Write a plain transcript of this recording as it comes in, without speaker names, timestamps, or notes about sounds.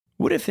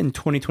What if in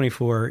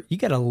 2024, you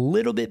got a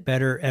little bit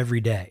better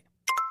every day?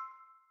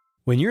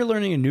 When you're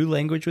learning a new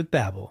language with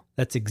Babbel,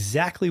 that's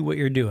exactly what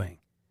you're doing.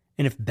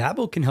 And if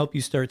Babbel can help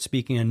you start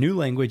speaking a new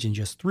language in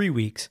just 3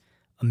 weeks,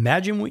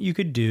 imagine what you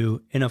could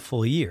do in a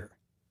full year.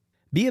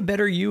 Be a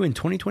better you in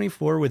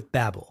 2024 with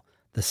Babbel,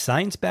 the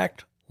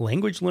science-backed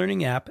language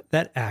learning app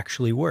that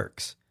actually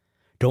works.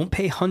 Don't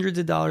pay hundreds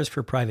of dollars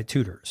for private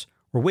tutors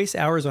or waste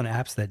hours on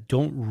apps that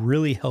don't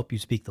really help you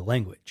speak the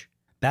language.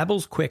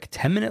 Babbel's quick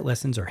 10-minute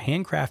lessons are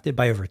handcrafted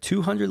by over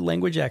 200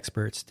 language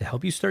experts to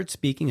help you start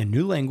speaking a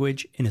new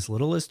language in as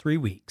little as 3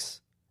 weeks.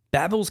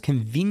 Babbel's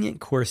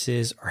convenient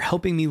courses are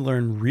helping me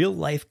learn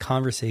real-life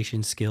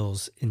conversation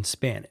skills in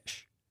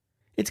Spanish.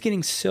 It's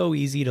getting so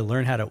easy to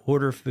learn how to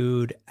order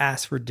food,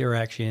 ask for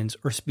directions,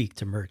 or speak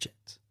to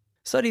merchants.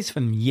 Studies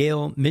from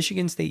Yale,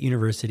 Michigan State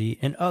University,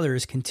 and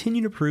others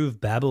continue to prove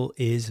Babbel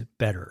is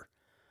better.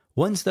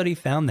 One study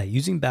found that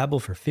using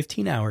Babbel for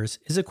 15 hours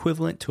is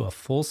equivalent to a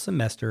full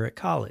semester at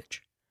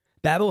college.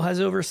 Babbel has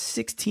over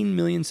 16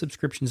 million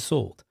subscriptions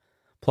sold.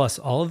 Plus,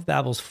 all of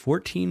Babbel's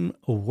 14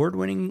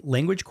 award-winning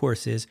language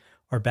courses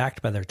are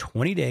backed by their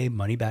 20-day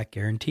money-back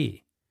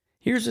guarantee.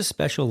 Here's a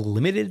special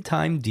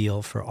limited-time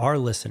deal for our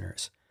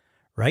listeners.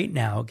 Right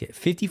now, get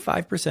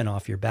 55%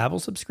 off your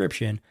Babbel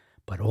subscription,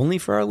 but only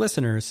for our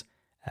listeners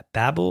at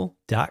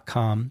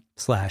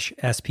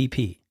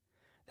babbel.com/SPP.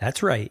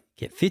 That's right.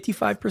 Get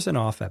 55%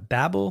 off at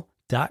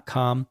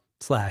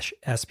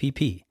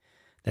babbel.com/SPP.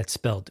 That's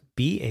spelled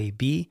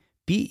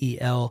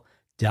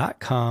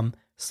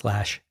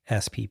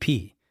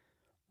BABBEL.com/SPP.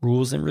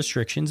 Rules and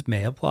restrictions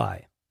may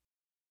apply.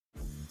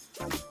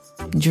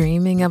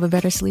 Dreaming of a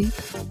better sleep?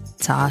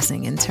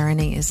 Tossing and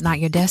turning is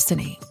not your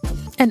destiny.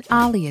 And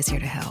Ollie is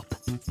here to help.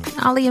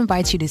 Ollie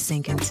invites you to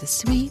sink into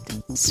sweet,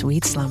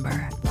 sweet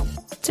slumber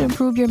to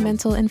improve your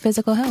mental and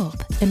physical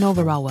health and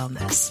overall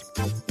wellness.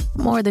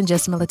 More than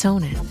just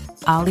melatonin,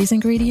 Ollie's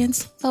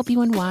ingredients help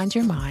you unwind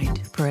your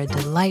mind for a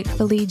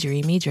delightfully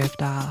dreamy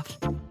drift off.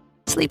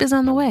 Sleep is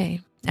on the way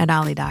at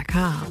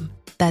Ollie.com.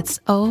 That's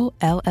OLLY.com.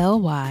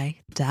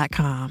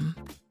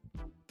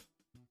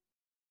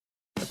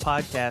 A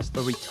podcast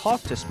where we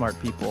talk to smart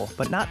people,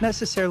 but not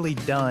necessarily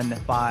done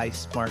by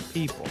smart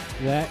people.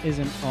 That is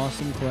an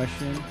awesome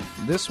question.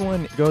 This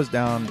one goes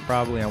down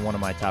probably on one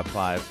of my top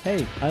 5.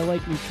 Hey, I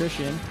like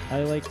nutrition.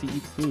 I like to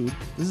eat food.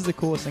 This is the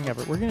coolest thing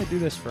ever. We're going to do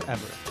this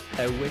forever.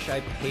 I wish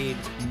I paid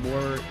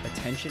more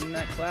attention in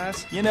that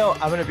class. You know,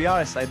 I'm going to be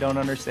honest, I don't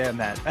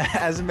understand that.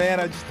 As a man,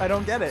 I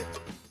don't get it.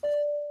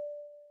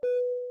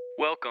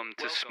 Welcome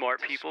to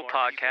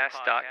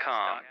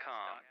smartpeoplepodcast.com.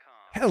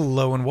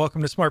 Hello and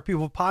welcome to Smart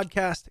People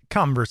Podcast,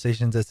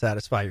 conversations that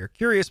satisfy your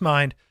curious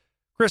mind.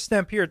 Chris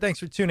Stemp here. Thanks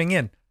for tuning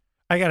in.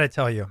 I got to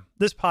tell you,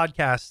 this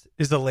podcast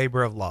is a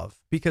labor of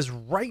love because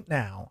right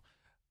now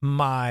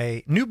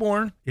my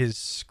newborn is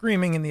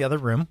screaming in the other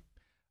room.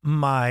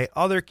 My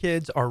other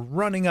kids are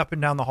running up and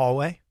down the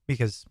hallway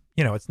because,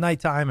 you know, it's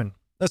nighttime and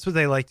that's what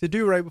they like to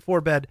do right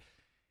before bed.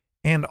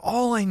 And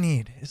all I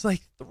need is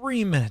like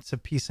 3 minutes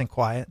of peace and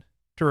quiet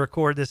to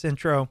record this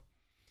intro.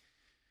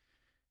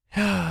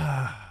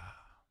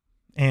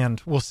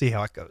 And we'll see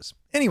how it goes.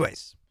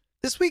 Anyways,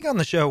 this week on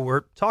the show,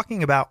 we're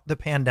talking about the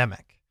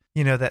pandemic.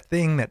 You know, that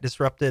thing that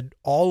disrupted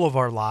all of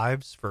our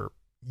lives for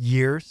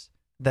years,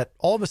 that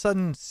all of a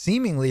sudden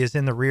seemingly is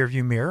in the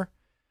rearview mirror.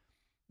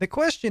 The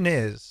question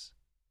is,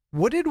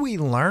 what did we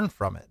learn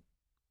from it?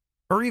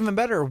 Or even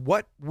better,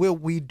 what will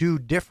we do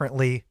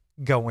differently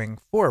going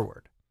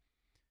forward?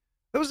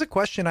 That was a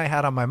question I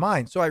had on my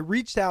mind. So I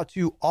reached out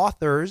to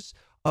authors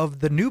of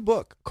the new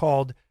book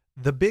called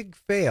The Big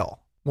Fail: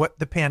 What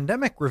the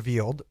Pandemic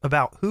Revealed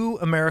About Who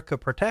America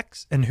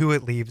Protects and Who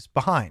It Leaves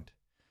Behind.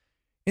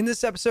 In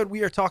this episode,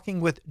 we are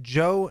talking with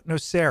Joe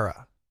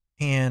Nocera.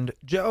 And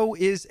Joe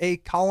is a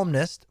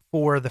columnist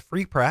for the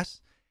Free Press.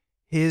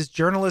 His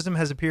journalism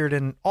has appeared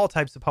in all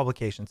types of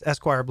publications: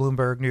 Esquire,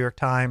 Bloomberg, New York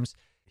Times.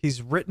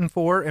 He's written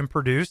for and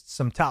produced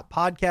some top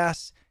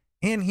podcasts.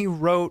 And he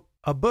wrote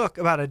a book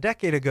about a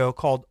decade ago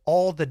called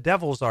All the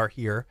Devils Are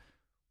Here,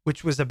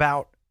 which was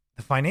about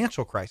the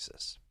financial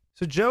crisis.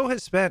 So Joe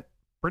has spent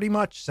pretty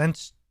much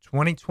since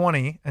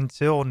 2020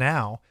 until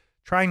now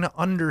trying to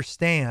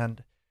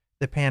understand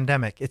the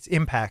pandemic, its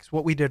impacts,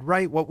 what we did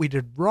right, what we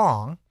did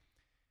wrong.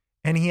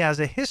 And he has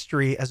a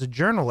history as a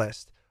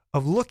journalist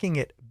of looking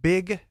at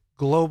big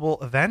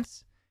global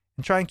events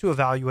and trying to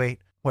evaluate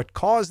what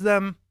caused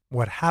them,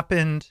 what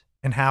happened,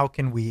 and how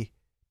can we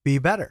be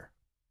better.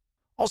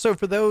 Also,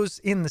 for those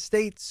in the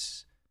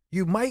States,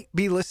 you might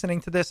be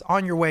listening to this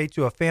on your way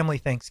to a family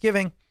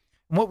Thanksgiving.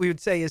 And what we would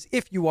say is,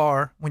 if you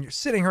are, when you're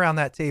sitting around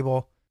that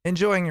table,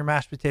 enjoying your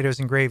mashed potatoes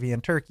and gravy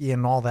and turkey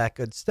and all that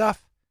good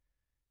stuff,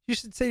 you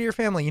should say to your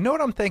family, you know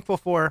what I'm thankful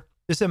for?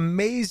 This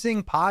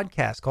amazing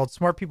podcast called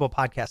Smart People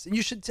Podcast. And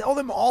you should tell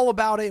them all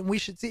about it. And we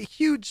should see a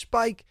huge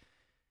spike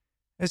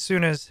as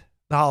soon as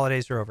the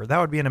holidays are over. That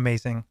would be an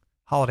amazing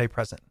holiday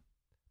present.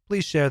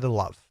 Please share the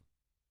love.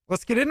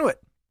 Let's get into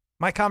it.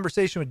 My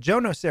conversation with Joe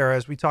Nocera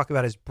as we talk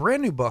about his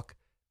brand new book,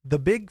 The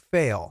Big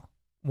Fail: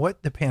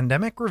 what the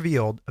pandemic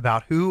revealed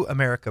about who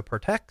America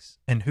protects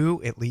and who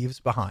it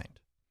leaves behind.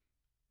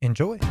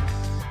 Enjoy.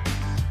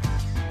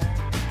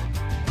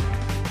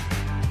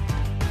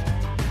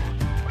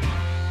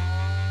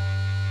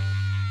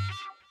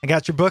 I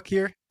got your book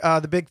here,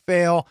 The Big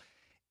Fail,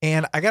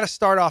 and I got to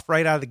start off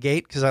right out of the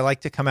gate because I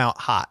like to come out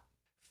hot.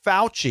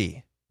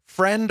 Fauci,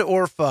 friend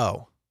or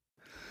foe?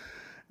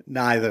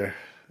 Neither.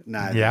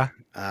 Yeah.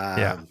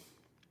 Yeah.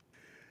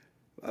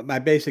 My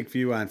basic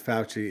view on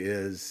Fauci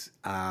is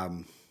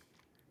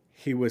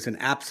he was an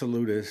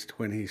absolutist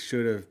when he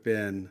should have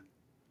been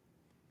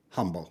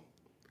humble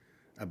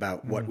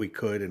about what we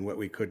could and what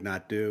we could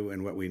not do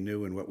and what we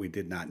knew and what we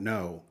did not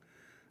know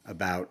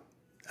about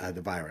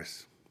the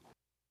virus.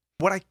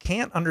 What I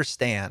can't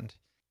understand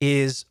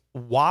is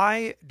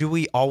why do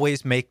we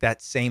always make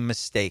that same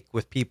mistake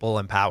with people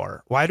in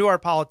power? Why do our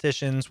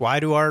politicians, why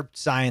do our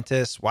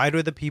scientists, why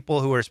do the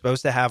people who are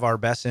supposed to have our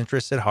best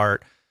interests at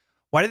heart,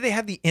 why do they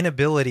have the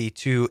inability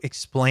to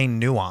explain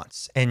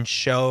nuance and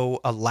show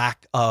a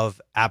lack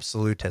of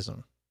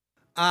absolutism?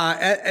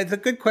 It's a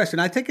good question.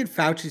 I think in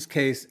Fauci's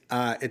case,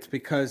 it's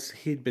because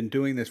he'd been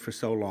doing this for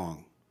so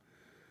long.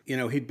 You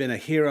know, he'd been a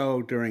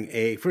hero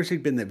first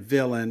he'd been the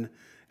villain,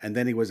 and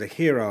then he was a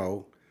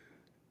hero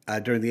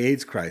during the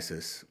AIDS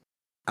crisis.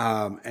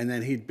 And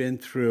then he'd been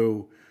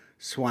through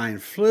swine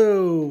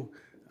flu,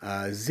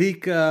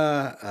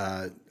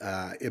 Zika,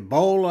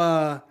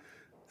 Ebola,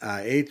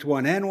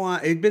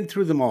 H1N1. He'd been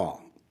through them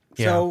all.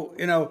 Yeah. So,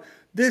 you know,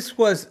 this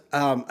was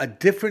a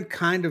different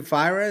kind of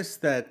virus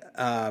that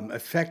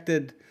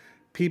affected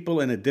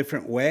people in a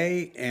different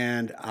way.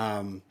 And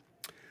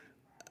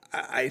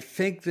I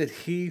think that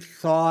he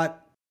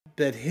thought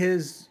that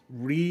his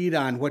read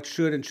on what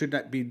should and should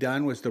not be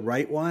done was the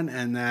right one,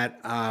 and that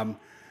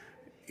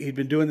he'd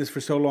been doing this for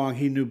so long,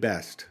 he knew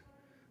best.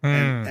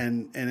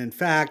 And in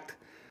fact,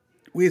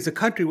 we as a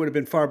country would have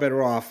been far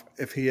better off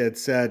if he had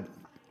said,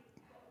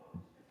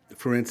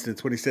 for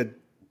instance, when he said,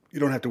 you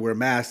don't have to wear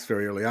masks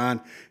very early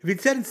on, if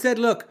he'd said instead,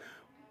 look,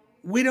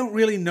 we don't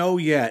really know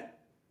yet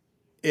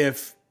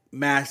if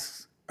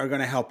masks are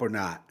going to help or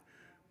not.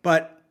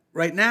 But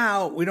right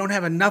now, we don't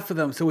have enough of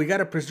them, so we got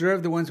to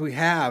preserve the ones we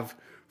have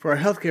for our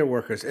healthcare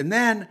workers. And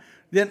then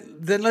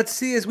let's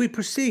see as we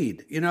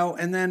proceed, you know,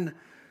 and then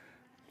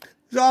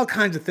there's all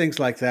kinds of things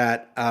like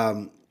that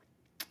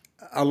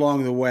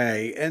along the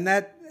way. And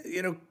that,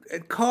 you know,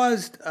 it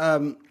caused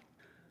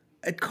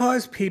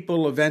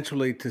people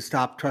eventually to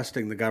stop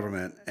trusting the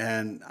government.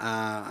 And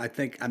I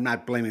think, I'm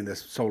not blaming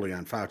this solely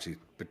on Fauci,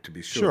 but to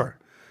be sure.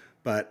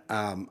 But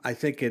I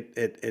think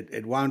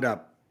it wound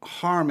up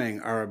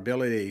harming our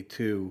ability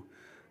to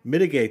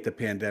mitigate the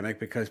pandemic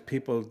because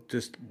people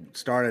just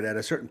started, at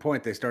a certain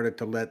point, they started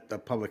to let the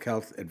public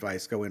health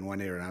advice go in one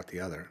ear and out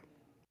the other.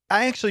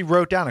 I actually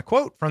wrote down a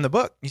quote from the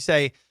book. You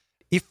say,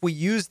 if we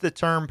use the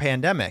term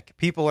pandemic,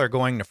 people are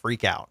going to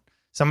freak out.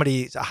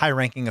 Somebody's a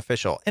high-ranking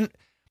official. And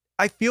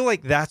I feel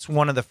like that's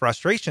one of the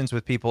frustrations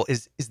with people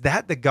is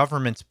that the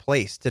government's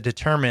place to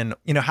determine,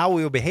 you know, how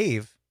we will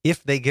behave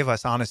if they give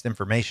us honest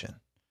information.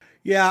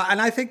 Yeah,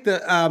 and I think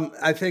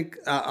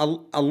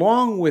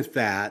along with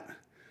that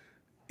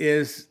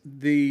is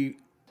the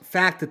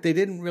fact that they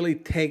didn't really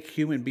take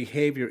human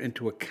behavior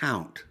into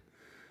account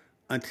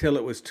until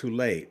it was too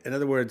late. In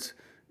other words,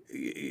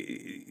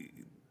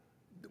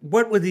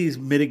 what were these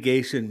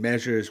mitigation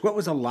measures? What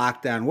was a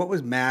lockdown? What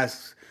was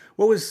masks?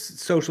 What was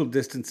social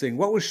distancing?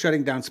 What was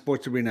shutting down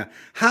sports arena?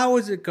 How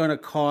is it going to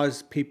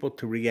cause people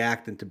to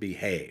react and to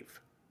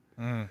behave?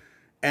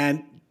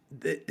 And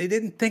they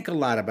didn't think a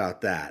lot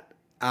about that.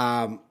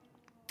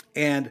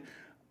 And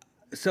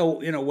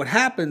so, you know, what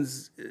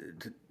happens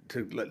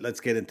let's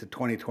get into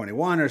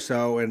 2021 or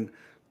so, and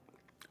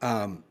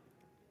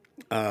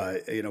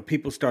you know,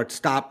 people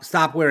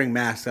stop wearing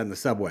masks on the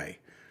subway,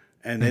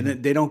 and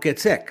then they don't get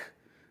sick,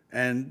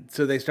 and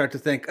so they start to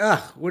think,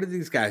 what do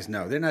these guys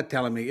know? They're not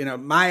telling me. You know,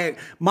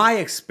 my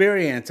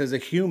experience as a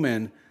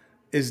human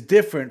is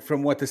different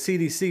from what the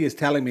CDC is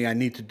telling me I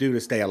need to do to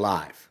stay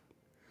alive.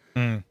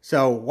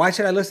 So why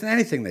should I listen to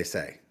anything they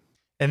say?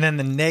 And then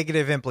the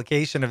negative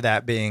implication of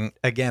that being,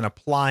 again,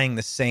 applying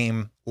the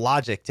same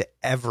logic to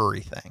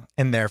everything.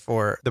 And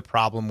therefore, the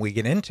problem we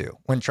get into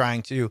when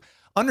trying to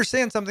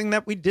understand something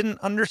that we didn't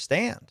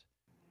understand.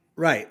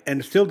 Right.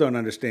 And still don't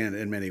understand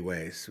in many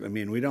ways. I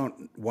mean, we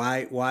don't,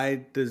 why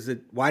did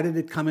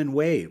it come in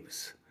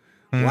waves?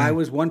 Why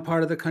was one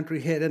part of the country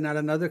hit and not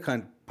another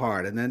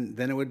part? And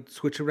then it would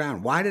switch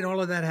around. Why did all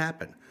of that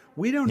happen?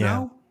 We don't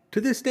know. To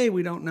this day,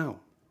 we don't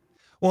know.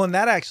 Well, and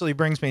that actually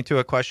brings me to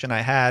a question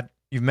I had.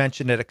 You've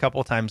mentioned it a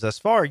couple times thus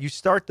far. You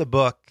start the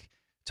book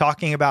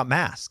talking about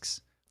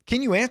masks.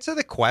 Can you answer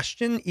the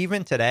question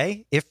even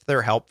today, if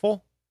they're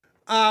helpful?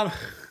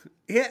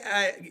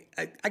 Yeah,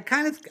 I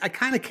kind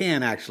of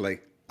can actually.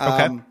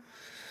 Okay.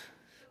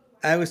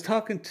 I was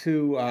talking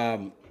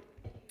to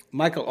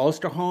Michael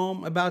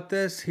Osterholm about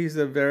this. He's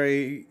a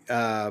very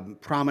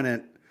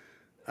prominent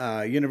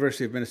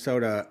University of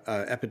Minnesota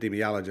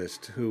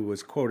epidemiologist who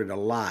was quoted a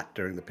lot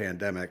during the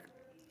pandemic.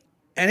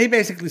 And he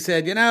basically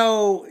said,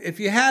 if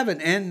you have an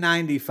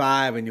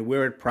N95 and you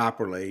wear it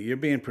properly, you're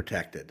being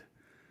protected.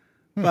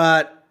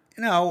 But,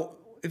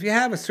 if you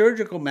have a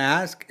surgical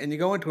mask and you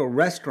go into a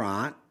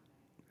restaurant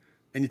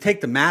and you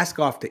take the mask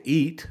off to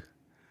eat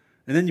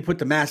and then you put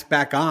the mask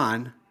back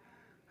on,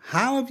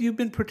 how have you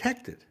been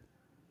protected?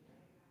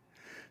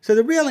 So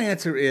the real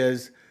answer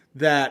is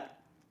that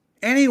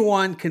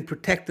anyone can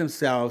protect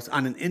themselves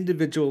on an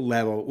individual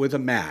level with a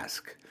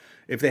mask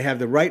if they have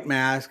the right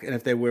mask and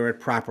if they wear it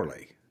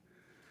properly.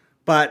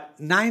 But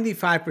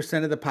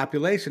 95% of the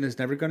population is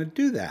never going to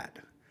do that.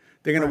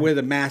 They're going to wear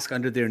the mask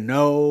under their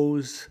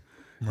nose,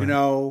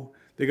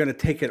 they're going to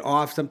take it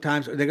off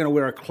sometimes, or they're going to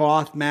wear a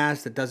cloth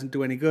mask that doesn't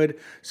do any good.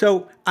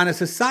 So on a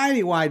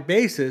society-wide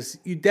basis,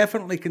 you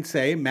definitely can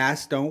say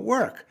masks don't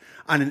work.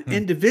 On an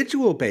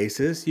individual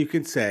basis, you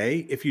can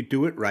say if you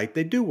do it right,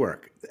 they do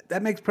work.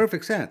 That makes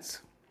perfect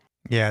sense.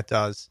 Yeah, it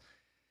does.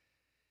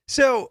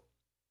 So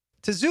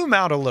to zoom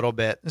out a little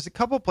bit, there's a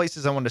couple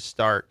places I want to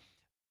start.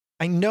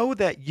 I know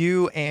that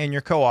you and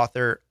your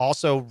co-author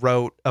also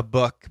wrote a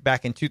book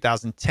back in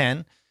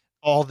 2010,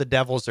 All the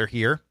Devils Are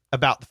Here,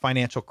 about the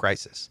financial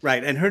crisis.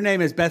 Right, and her name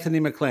is Bethany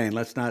McLean.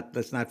 Let's not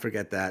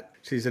forget that.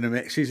 She's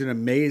an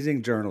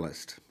amazing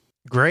journalist.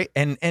 Great.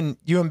 And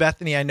you and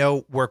Bethany, I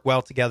know, work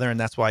well together, and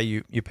that's why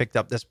you picked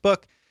up this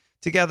book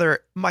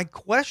together. My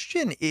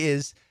question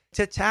is,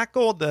 to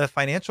tackle the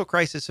financial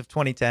crisis of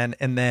 2010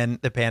 and then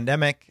the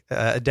pandemic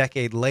a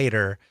decade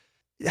later,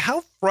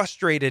 how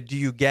frustrated do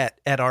you get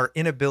at our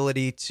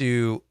inability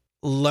to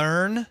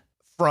learn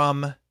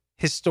from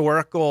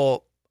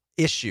historical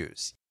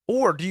issues?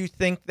 Or do you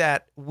think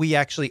that we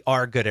actually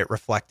are good at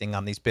reflecting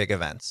on these big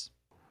events?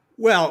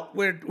 Well,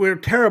 we're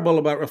terrible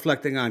about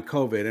reflecting on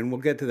COVID, and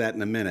we'll get to that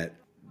in a minute.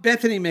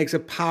 Bethany makes a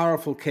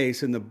powerful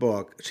case in the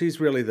book. She's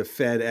really the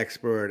Fed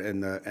expert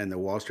and the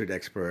Wall Street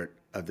expert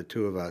of the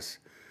two of us,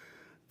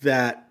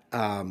 that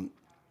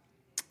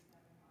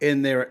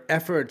in their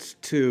efforts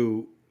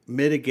to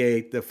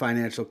mitigate the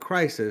financial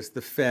crisis,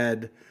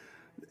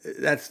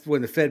 that's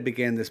when the Fed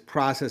began this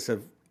process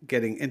of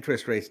getting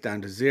interest rates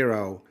down to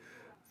zero,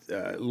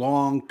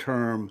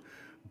 long-term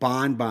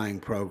bond buying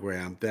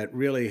program that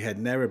really had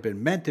never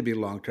been meant to be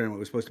long-term. It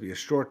was supposed to be a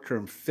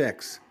short-term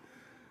fix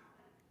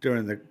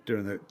during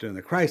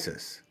the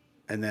crisis,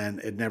 and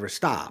then it never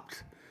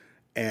stopped.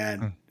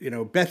 And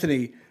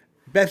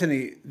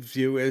Bethany's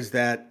view is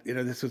that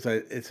this was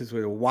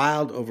a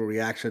wild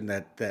overreaction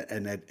that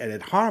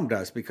it harmed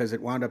us because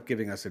it wound up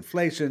giving us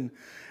inflation,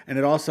 and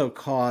it also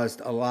caused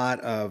a lot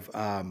of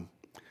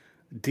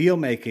deal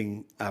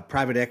making,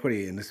 private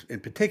equity in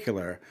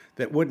particular,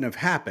 that wouldn't have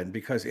happened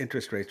because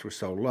interest rates were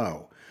so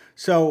low.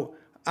 So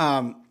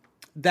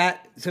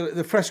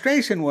the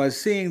frustration was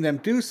seeing them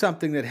do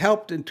something that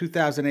helped in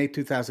 2008,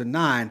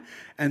 2009,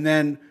 and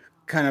then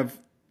kind of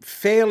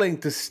failing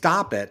to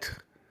stop it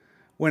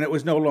when it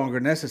was no longer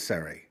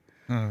necessary.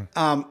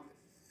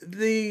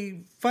 The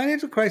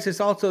financial crisis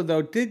also,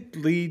 though, did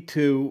lead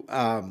to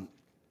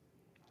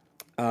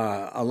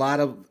a lot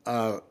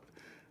of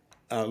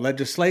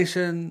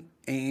legislation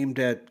aimed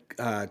at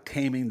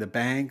taming the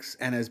banks,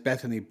 and as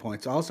Bethany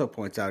points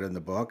out in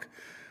the book,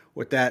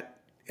 that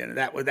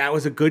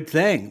was a good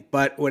thing.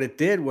 But what it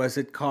did was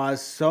it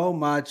caused so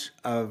much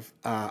of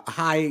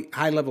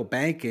high level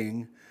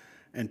banking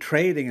and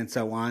trading and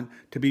so on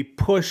to be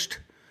pushed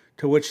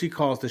to what she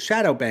calls the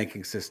shadow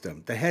banking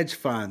system, the hedge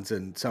funds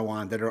and so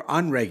on that are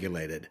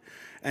unregulated.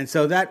 And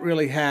so that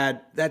really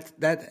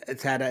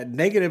it's had a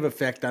negative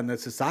effect on the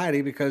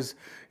society because,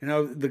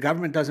 the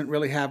government doesn't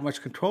really have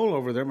much control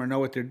over them or know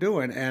what they're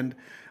doing. And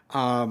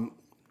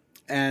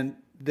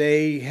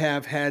they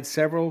have had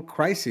several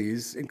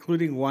crises,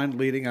 including one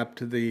leading up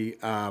to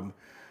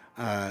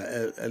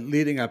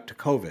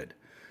COVID.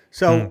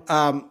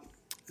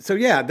 So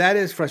yeah, that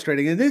is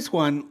frustrating. And this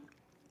one,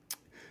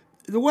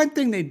 the one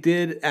thing they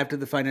did after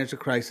the financial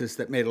crisis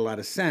that made a lot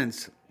of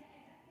sense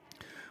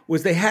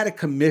was they had a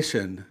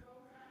commission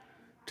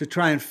to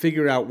try and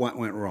figure out what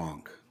went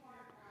wrong.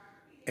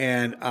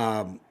 And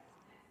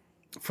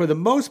for the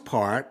most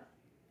part,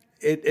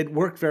 it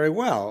worked very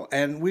well.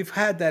 And we've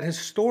had that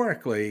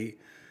historically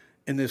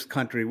in this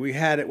country. We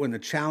had it when the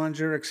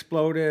Challenger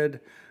exploded.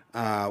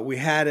 We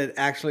had it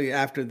actually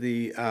after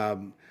the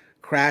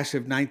crash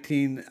of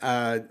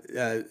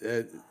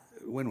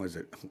when was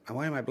it?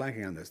 Why am I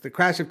blanking on this? The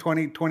crash of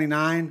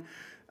 2029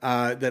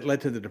 that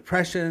led to the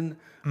Depression.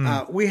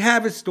 We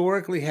have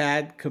historically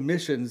had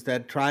commissions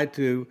that tried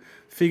to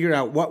figure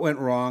out what went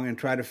wrong and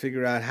try to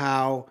figure out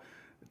how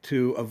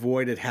to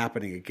avoid it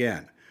happening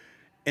again.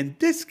 In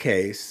this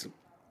case,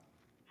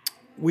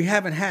 we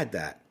haven't had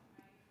that.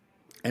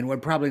 And we're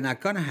probably not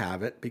going to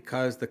have it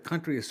because the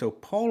country is so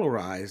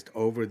polarized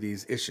over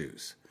these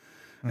issues.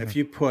 If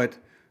you put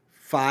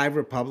 5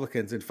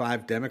 Republicans and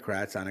 5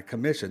 Democrats on a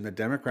commission, the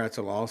Democrats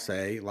will all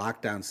say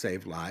lockdowns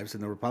saved lives,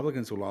 and the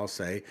Republicans will all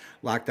say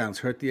lockdowns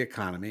hurt the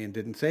economy and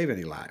didn't save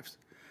any lives.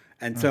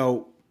 And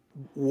so,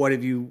 what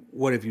have you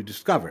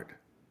discovered?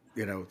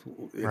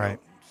 Right.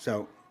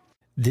 So,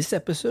 This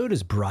episode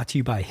is brought to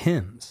you by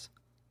Hims.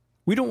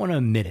 We don't want to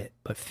admit it,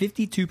 but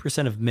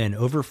 52% of men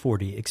over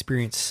 40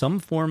 experience some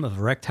form of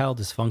erectile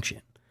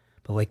dysfunction.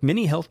 But like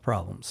many health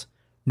problems,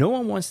 no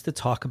one wants to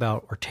talk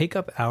about or take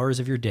up hours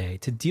of your day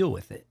to deal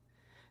with it.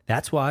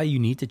 That's why you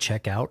need to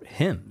check out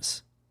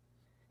HIMS.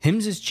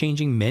 HIMS is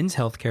changing men's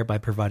healthcare by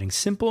providing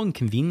simple and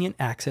convenient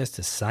access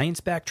to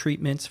science-backed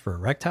treatments for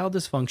erectile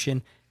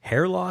dysfunction,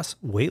 hair loss,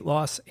 weight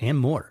loss, and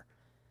more.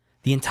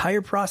 The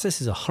entire process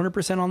is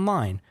 100%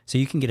 online, so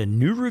you can get a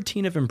new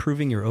routine of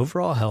improving your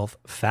overall health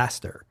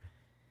faster.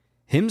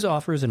 HIMS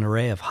offers an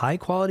array of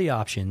high-quality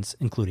options,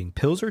 including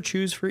pills or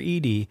chews for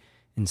ED,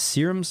 and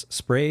serums,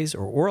 sprays,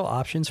 or oral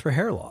options for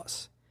hair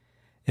loss.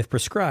 If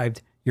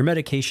prescribed, your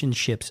medication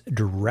ships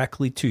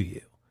directly to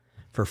you,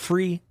 for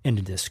free and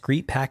in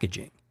discreet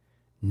packaging.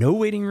 No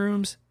waiting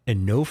rooms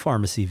and no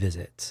pharmacy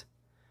visits.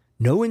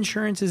 No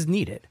insurance is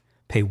needed.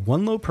 Pay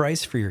one low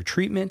price for your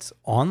treatments,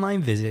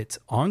 online visits,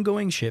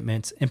 ongoing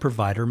shipments, and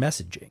provider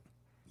messaging.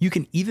 You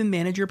can even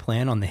manage your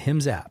plan on the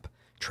HIMS app,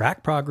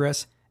 track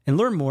progress, and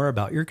learn more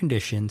about your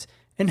conditions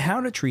and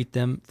how to treat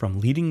them from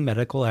leading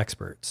medical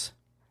experts.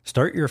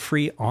 Start your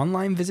free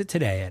online visit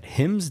today at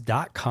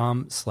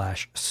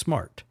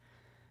hims.com/smart.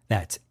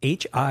 That's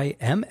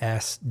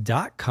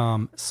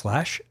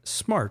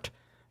HIMS.com/smart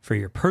for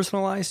your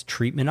personalized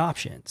treatment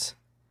options.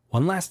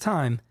 One last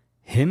time,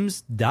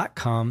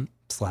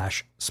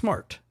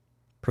 hims.com/smart.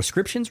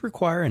 Prescriptions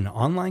require an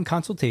online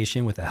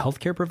consultation with a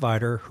healthcare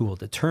provider who will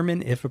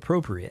determine if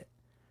appropriate.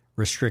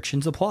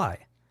 Restrictions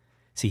apply.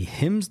 See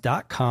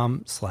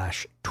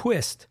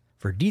hims.com/twist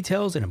for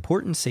details and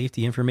important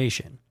safety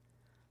information.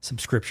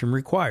 Subscription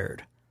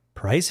required.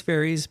 Price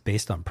varies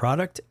based on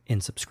product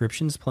and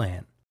subscriptions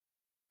plan.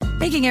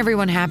 Making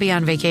everyone happy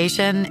on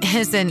vacation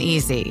isn't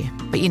easy,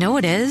 but you know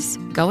what is?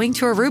 Going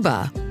to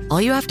Aruba.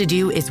 All you have to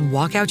do is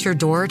walk out your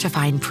door to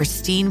find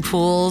pristine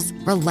pools,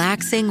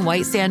 relaxing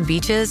white sand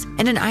beaches,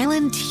 and an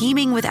island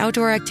teeming with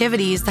outdoor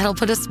activities that'll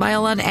put a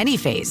smile on any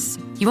face.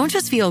 You won't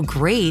just feel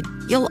great,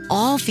 you'll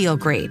all feel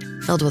great,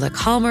 filled with a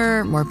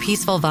calmer, more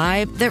peaceful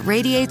vibe that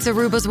radiates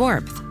Aruba's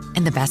warmth.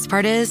 And the best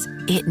part is,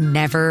 it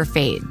never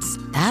fades.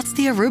 That's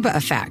the Aruba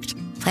effect.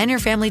 Plan your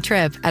family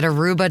trip at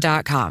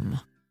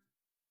Aruba.com.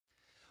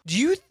 Do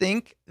you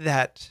think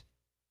that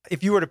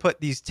if you were to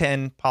put these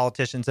 10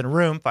 politicians in a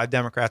room, 5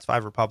 Democrats,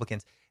 5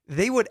 Republicans,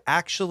 they would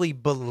actually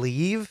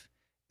believe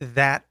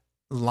that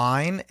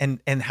line and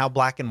how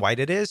black and white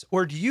it is?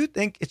 Or do you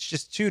think it's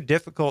just too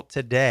difficult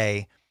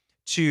today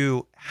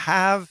to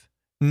have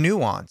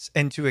nuance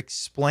and to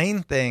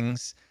explain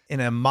things in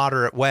a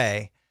moderate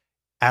way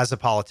as a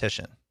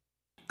politician?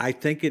 I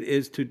think it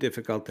is too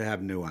difficult to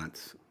have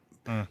nuance.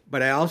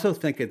 But I also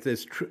think it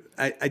is true.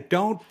 I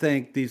don't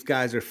think these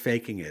guys are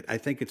faking it. I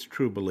think it's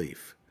true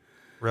belief.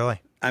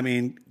 Really? I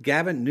mean,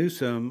 Gavin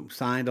Newsom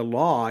signed a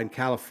law in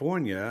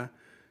California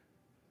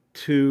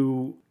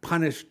to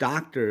punish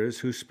doctors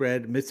who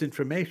spread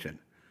misinformation.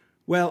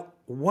 Well,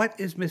 what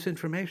is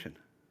misinformation?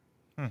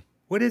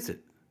 What is it?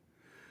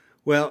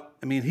 Well,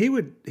 I mean, he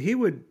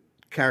would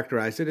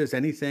characterize it as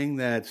anything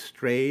that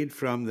strayed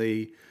from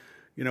the,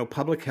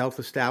 public health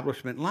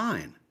establishment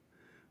line.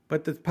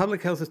 But the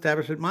public health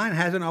establishment line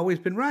hasn't always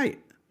been right.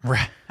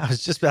 Right. I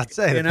was just about to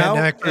say, the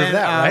pandemic proved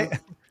that, right?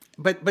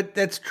 But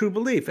that's true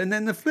belief. And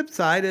then the flip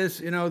side is,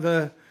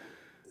 the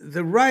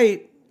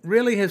right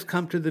really has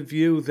come to the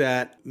view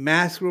that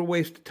masks were a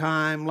waste of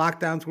time,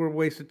 lockdowns were a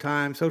waste of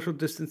time, social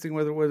distancing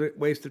was a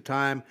waste of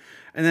time.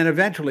 And then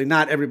eventually,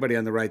 not everybody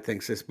on the right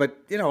thinks this, but,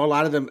 a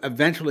lot of them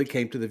eventually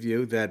came to the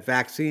view that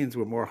vaccines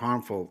were more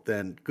harmful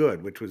than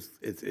good, which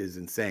is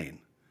insane.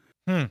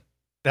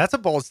 That's a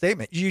bold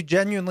statement. You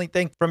genuinely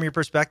think, from your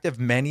perspective,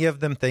 many of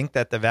them think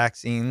that the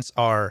vaccines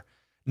are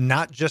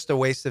not just a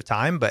waste of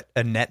time, but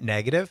a net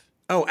negative?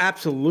 Oh,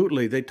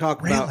 absolutely. They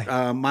talk Really?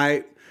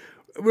 about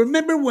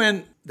remember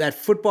when that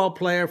football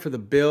player for the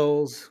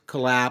Bills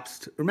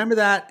collapsed? Remember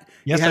that?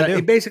 Yes, I do.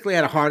 He basically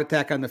had a heart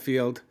attack on the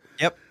field.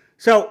 Yep.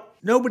 So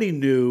nobody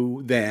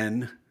knew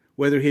then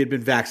whether he had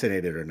been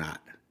vaccinated or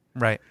not.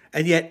 Right.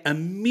 And yet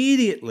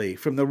immediately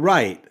from the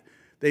right,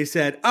 they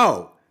said,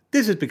 oh,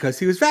 this is because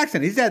he was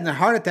vaccinated. He's had a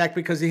heart attack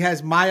because he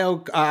has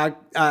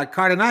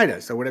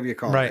myocarditis or whatever you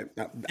call right.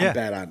 it. I'm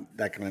bad on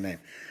that kind of name.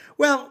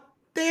 Well,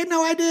 they had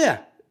no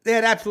idea. They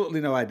had absolutely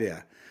no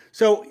idea.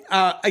 So,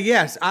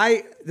 yes,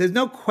 there's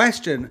no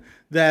question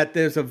that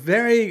there's a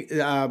very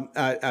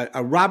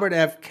a Robert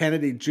F.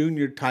 Kennedy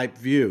Jr. type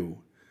view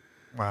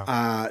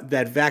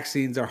that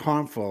vaccines are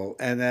harmful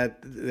and that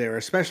they're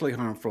especially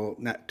harmful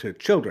to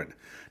children.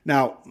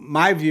 Now,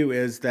 my view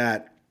is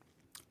that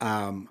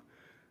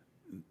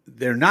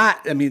they're not.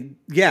 I mean,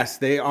 yes,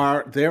 they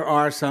are. There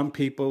are some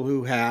people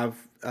who have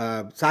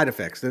side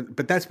effects,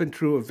 but that's been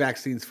true of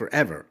vaccines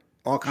forever.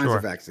 All kinds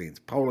of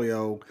vaccines,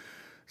 polio,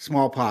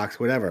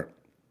 smallpox, whatever.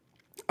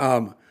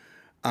 My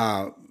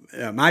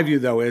view,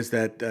 though, is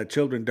that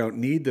children don't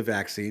need the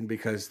vaccine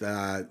because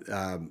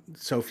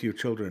so few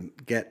children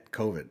get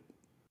COVID.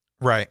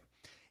 Right.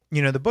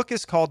 The book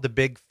is called The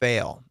Big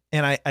Fail.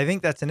 And I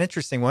think that's an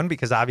interesting one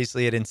because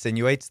obviously it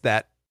insinuates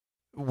that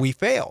we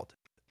failed.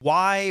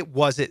 Why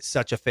was it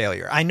such a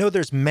failure? I know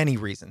there's many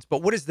reasons,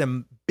 but what is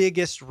the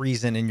biggest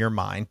reason in your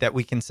mind that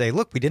we can say,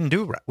 look, we didn't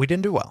do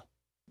well?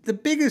 The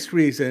biggest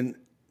reason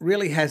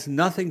really has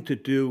nothing to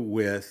do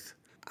with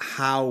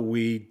how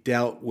we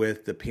dealt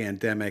with the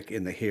pandemic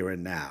in the here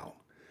and now.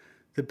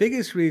 The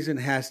biggest reason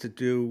has to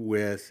do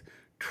with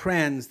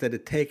trends that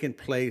had taken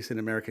place in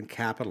American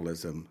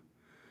capitalism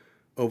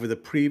over the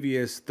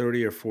previous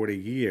 30 or 40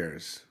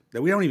 years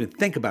that we don't even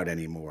think about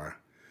anymore,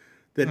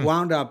 that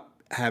wound up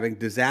having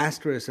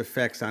disastrous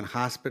effects on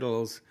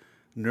hospitals,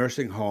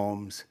 nursing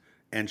homes,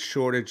 and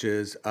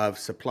shortages of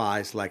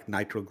supplies like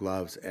nitrile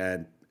gloves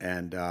and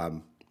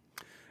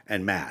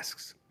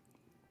masks.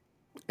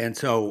 And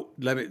so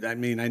let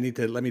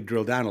me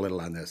drill down a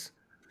little on this.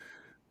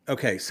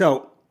 Okay,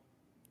 so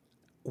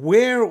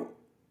where,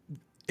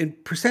 in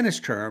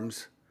percentage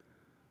terms,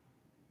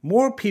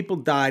 more people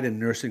died in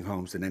nursing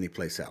homes than any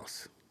place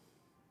else.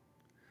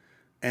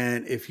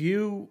 And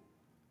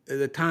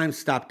the Times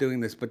stopped doing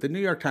this, but the New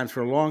York Times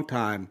for a long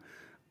time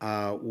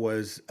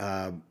was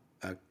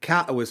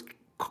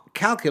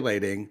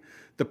calculating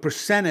the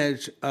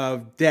percentage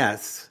of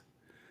deaths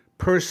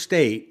per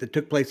state that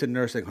took place in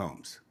nursing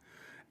homes.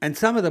 And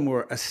some of them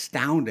were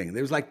astounding.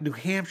 There was like New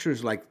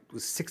Hampshire's was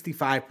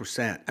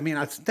 65%. I mean,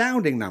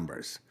 astounding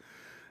numbers.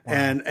 Wow.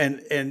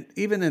 And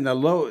even in the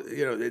low,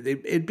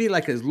 it'd be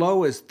like as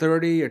low as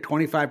 30 or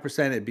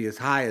 25%. It'd be as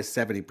high as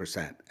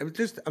 70%. It was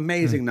just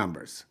amazing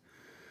numbers.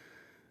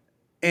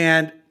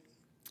 And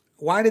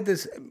why did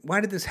this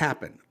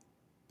happen?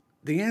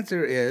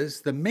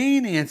 The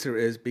main answer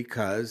is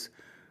because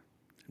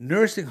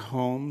nursing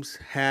homes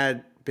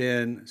had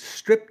been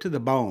stripped to the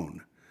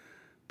bone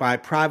by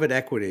private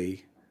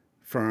equity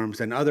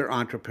firms and other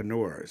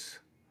entrepreneurs.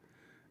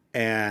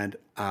 And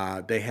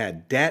they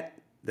had debt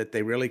that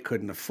they really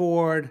couldn't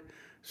afford.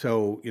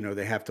 So,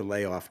 they have to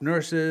lay off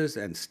nurses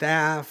and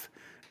staff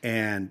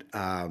and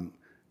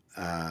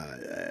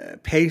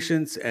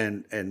patients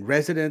and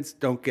residents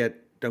don't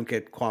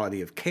get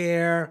quality of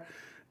care,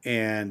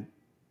 and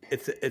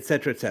et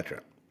cetera, et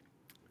cetera.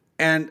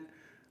 And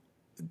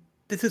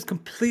this is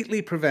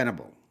completely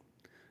preventable.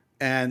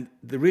 And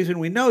the reason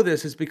we know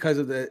this is because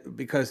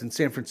in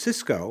San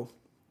Francisco,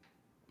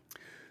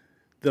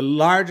 the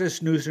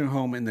largest nursing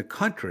home in the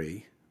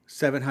country,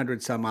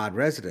 700 some odd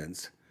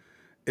residents,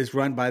 is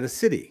run by the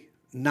city,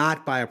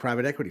 not by a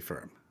private equity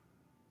firm.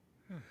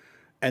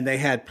 And they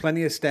had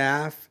plenty of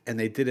staff, and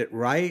they did it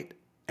right,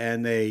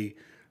 and they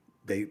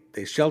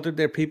sheltered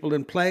their people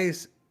in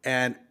place.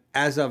 And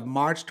as of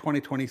March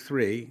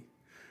 2023,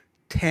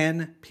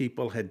 10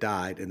 people had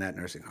died in that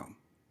nursing home.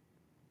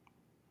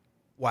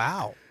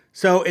 Wow.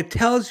 So it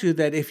tells you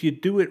that if you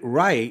do it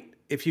right,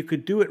 if you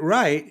could do it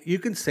right, you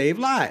can save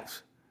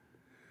lives.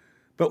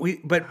 But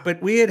we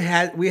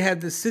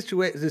had this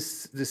situation,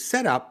 this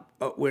setup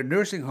where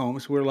nursing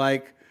homes were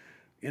like,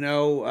 they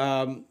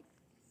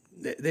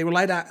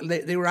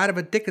were out of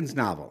a Dickens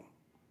novel.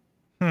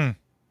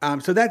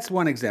 So that's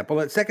one example.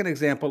 The second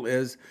example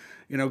is,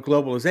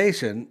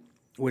 globalization,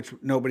 which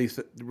nobody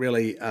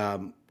really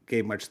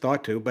gave much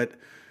thought to. But,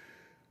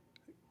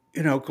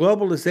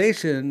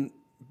 globalization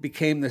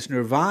became this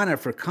nirvana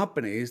for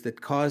companies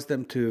that caused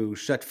them to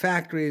shut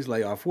factories,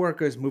 lay off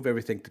workers, move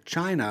everything to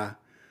China,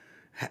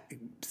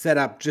 set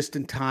up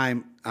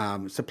just-in-time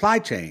supply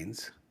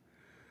chains.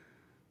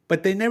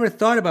 But they never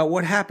thought about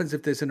what happens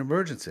if there's an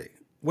emergency.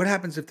 What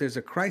happens if there's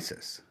a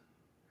crisis?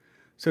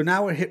 So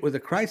now we're hit with a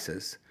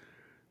crisis.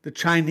 The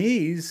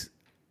Chinese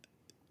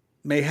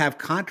may have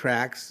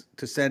contracts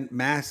to send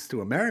masks to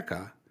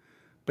America,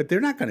 but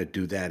they're not going to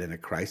do that in a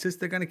crisis.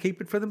 They're going to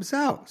keep it for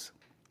themselves.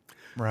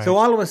 Right. So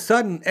all of a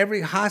sudden,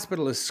 every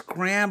hospital is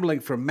scrambling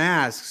for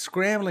masks,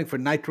 scrambling for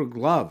nitrile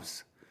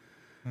gloves.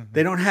 Mm-hmm.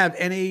 They don't have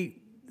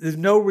there's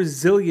no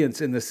resilience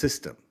in the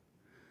system.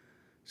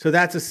 So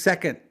that's a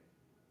second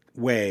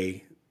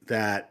way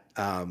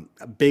a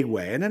big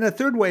way. And then a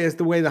third way is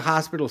the way the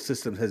hospital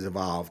system has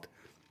evolved,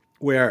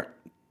 where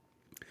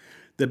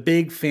the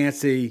big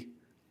fancy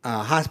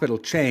hospital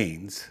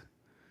chains,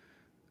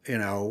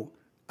 they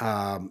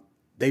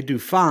do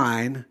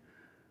fine,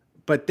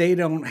 but they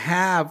don't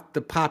have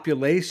the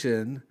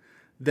population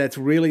that's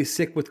really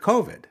sick with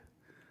COVID.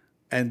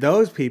 And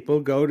those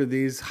people go to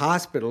these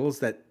hospitals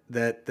that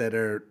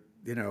are,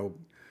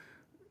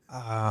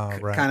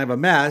 right. kind of a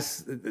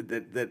mess.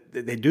 That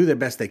they do the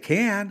best they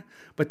can,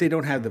 but they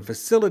don't have the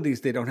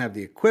facilities, they don't have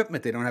the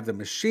equipment, they don't have the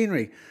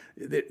machinery,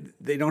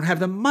 they don't have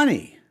the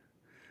money.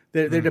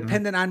 They're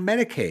dependent on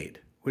Medicaid,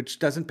 which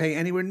doesn't pay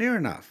anywhere near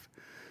enough.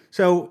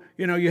 So,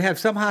 you have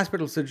some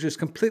hospitals that are just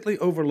completely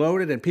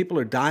overloaded and people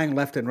are dying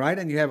left and right,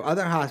 and you have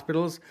other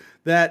hospitals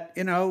that,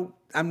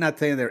 I'm not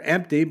saying they're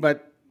empty,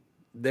 but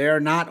they're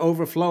not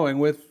overflowing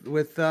with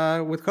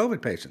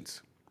COVID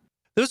patients.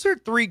 Those are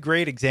three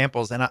great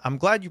examples, and I'm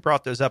glad you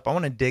brought those up. I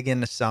want to dig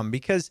into some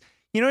because,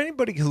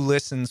 anybody who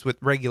listens with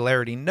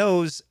regularity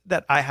knows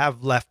that I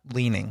have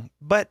left-leaning,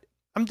 but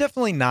I'm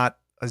definitely not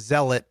a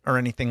zealot or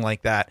anything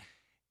like that.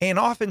 And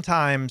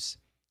oftentimes,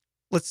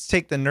 let's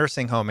take the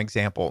nursing home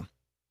example.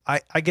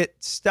 I get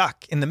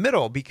stuck in the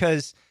middle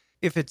because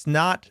if it's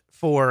not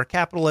for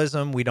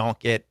capitalism, we don't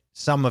get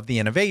some of the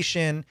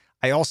innovation.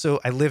 I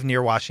live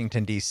near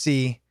Washington,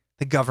 D.C.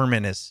 The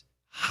government is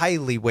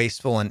highly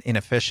wasteful and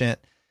inefficient.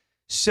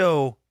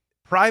 So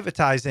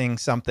privatizing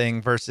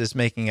something versus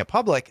making it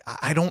public,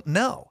 I don't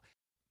know.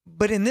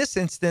 But in this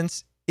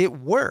instance, it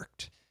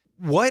worked.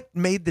 What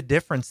made the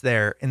difference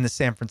there in the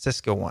San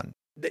Francisco one?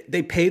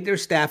 They paid their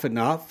staff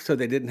enough so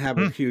they didn't have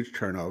a huge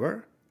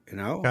turnover,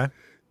 Okay.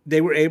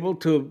 They were able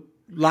to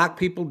lock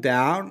people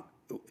down.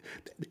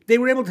 They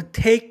were able to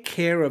take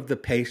care of the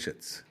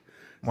patients.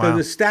 Wow. So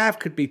the staff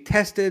could be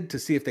tested to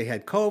see if they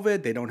had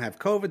COVID. They don't have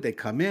COVID. They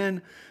come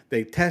in.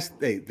 They test.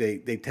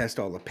 They test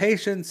all the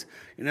patients.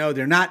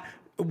 They're not.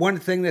 One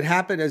thing that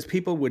happened as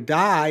people would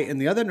die in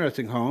the other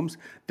nursing homes,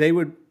 they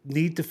would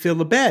need to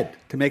fill a bed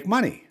to make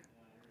money.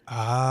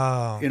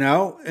 Oh.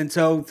 And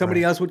so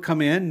somebody else would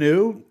come in,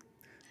 new.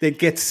 They'd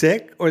get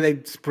sick or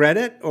they'd spread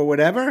it or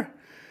whatever.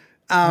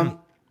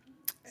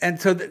 And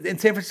so in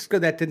San Francisco,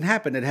 that didn't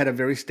happen. It had a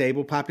very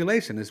stable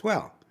population as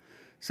well.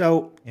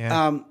 So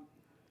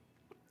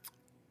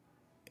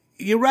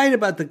you're right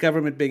about the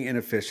government being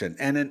inefficient.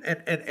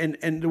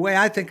 And the way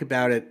I think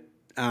about it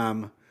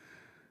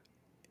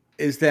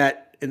is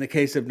that in the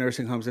case of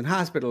nursing homes and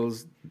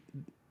hospitals,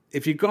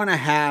 if you're going to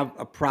have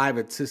a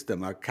private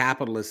system, a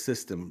capitalist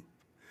system,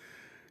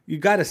 you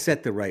got to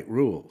set the right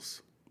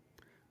rules.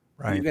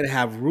 Right. You got to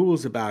have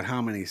rules about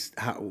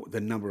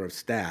the number of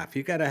staff.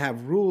 You got to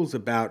have rules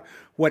about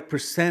what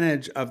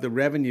percentage of the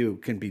revenue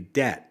can be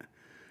debt.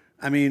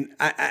 I mean,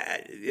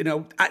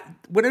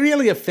 what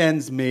really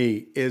offends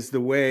me is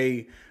the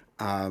way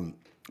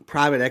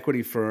private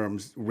equity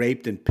firms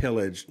raped and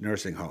pillaged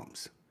nursing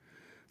homes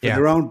for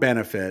their own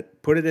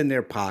benefit, put it in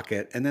their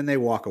pocket, and then they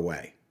walk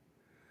away.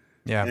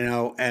 Yeah.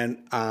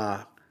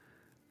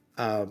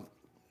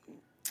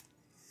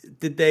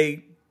 Did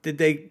they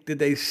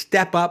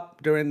step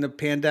up during the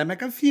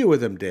pandemic? A few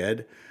of them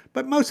did,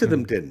 but most of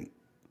them didn't.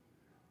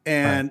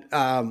 And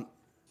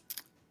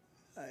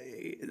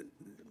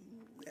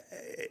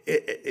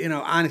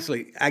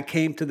honestly, I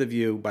came to the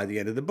view by the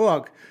end of the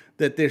book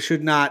that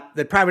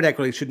that private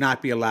equity should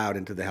not be allowed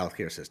into the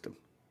healthcare system.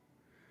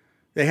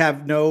 They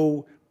have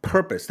no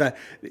purpose.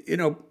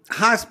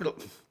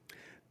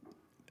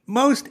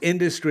 Most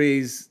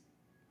industries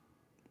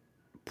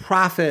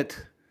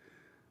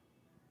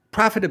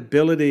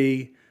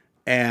profitability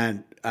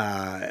and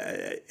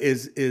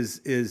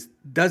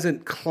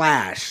doesn't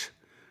clash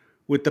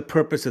with the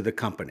purpose of the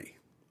company.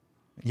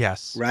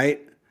 Yes.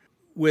 Right?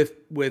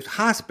 With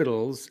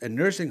hospitals and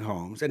nursing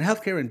homes and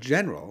healthcare in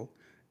general,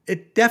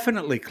 it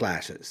definitely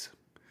clashes.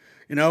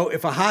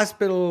 If a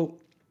hospital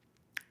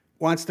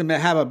wants to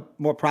have a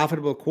more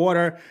profitable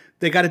quarter,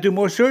 they got to do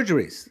more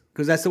surgeries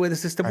because that's the way the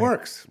system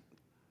works.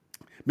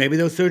 Maybe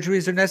those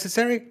surgeries are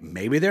necessary.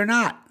 Maybe they're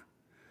not.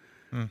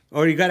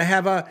 Or you got to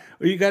have a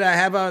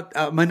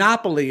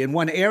monopoly in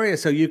one area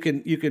so you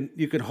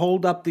can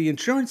hold up the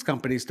insurance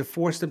companies to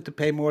force them to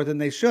pay more than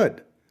they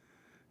should.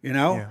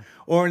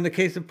 Or in the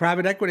case of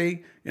private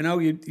equity,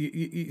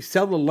 you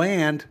sell the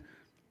land.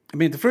 I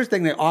mean, the first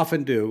thing they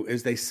often do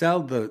is they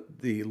sell the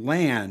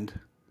land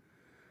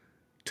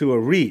to a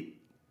REIT,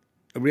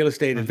 a real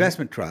estate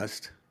investment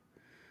trust,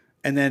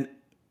 and then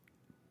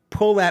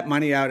pull that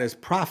money out as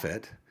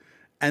profit.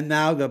 And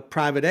now the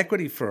private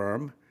equity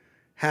firm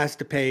has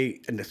to pay,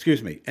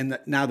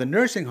 now the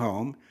nursing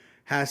home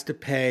has to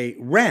pay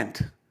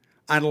rent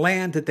on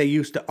land that they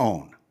used to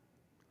own,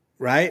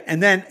 right?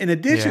 And then in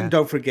addition,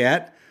 don't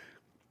forget,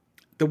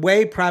 the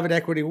way private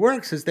equity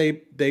works is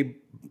they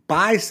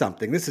buy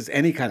something. This is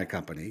any kind of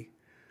company.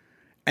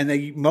 And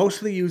they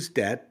mostly use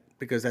debt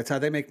because that's how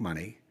they make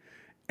money.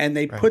 And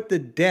they put the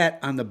debt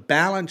on the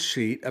balance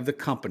sheet of the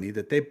company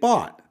that they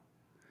bought.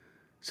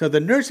 So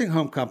the nursing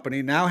home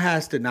company now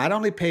has to not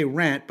only pay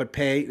rent, but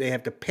they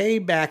have to pay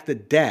back the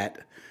debt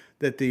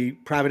that the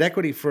private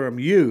equity firm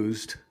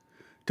used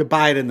to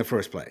buy it in the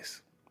first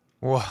place.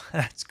 Well,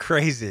 that's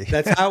crazy.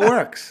 That's how it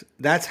works.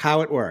 That's how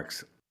it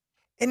works.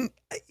 And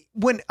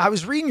when I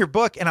was reading your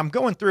book and I'm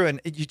going through and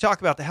you talk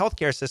about the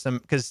healthcare system,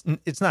 because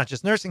it's not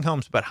just nursing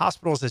homes, but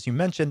hospitals, as you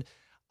mentioned,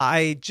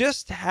 I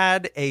just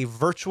had a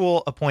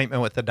virtual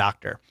appointment with the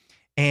doctor.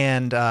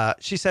 And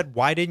she said,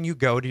 why didn't you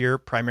go to your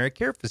primary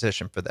care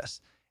physician for this?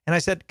 And I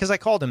said, because I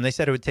called him. They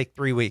said it would take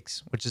 3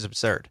 weeks, which is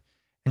absurd.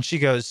 And she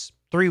goes,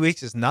 3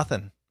 weeks is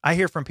nothing. I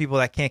hear from people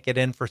that can't get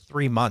in for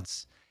 3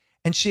 months.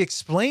 And she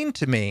explained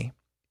to me,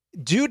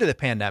 due to the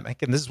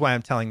pandemic, and this is why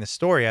I'm telling this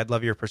story, I'd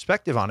love your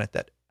perspective on it,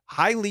 that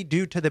highly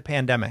due to the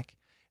pandemic,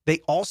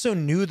 they also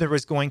knew there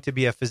was going to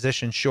be a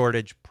physician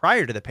shortage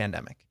prior to the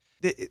pandemic.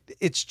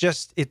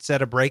 It's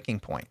at a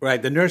breaking point.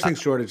 Right. The nursing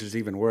shortage is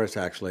even worse,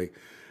 actually.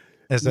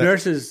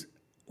 Nurses,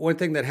 one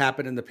thing that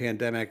happened in the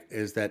pandemic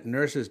is that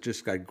nurses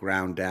just got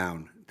ground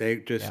down. They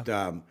just,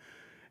 and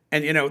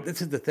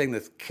this is the thing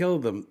that's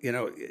killed them.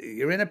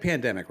 You're in a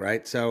pandemic,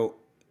 right? So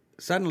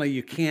suddenly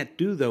you can't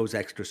do those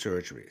extra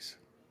surgeries,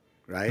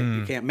 right?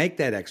 You can't make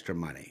that extra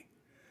money.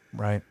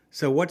 Right.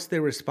 So what's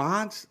their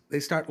response? They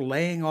start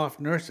laying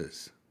off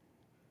nurses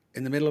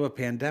in the middle of a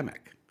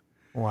pandemic.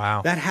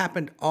 Wow. That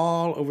happened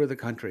all over the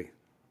country.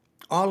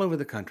 All over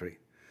the country.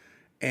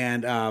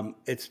 And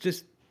it's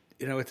just,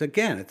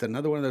 it's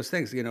another one of those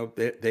things.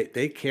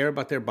 They care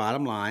about their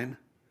bottom line,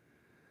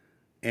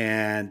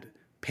 and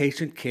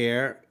patient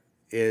care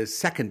is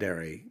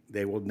secondary.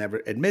 They will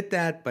never admit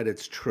that, but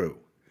it's true.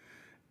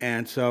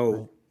 And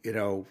so,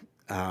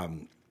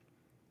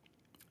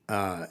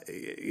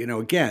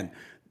 again,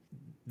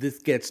 this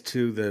gets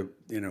to the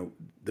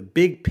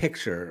big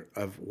picture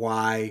of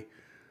why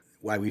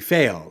we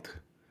failed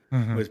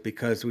was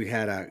because we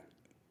had a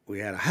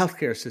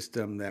healthcare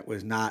system that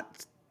was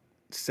not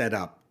set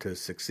up to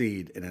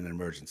succeed in an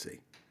emergency.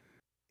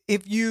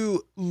 If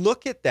you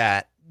look at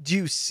that, do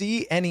you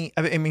see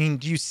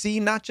do you see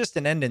not just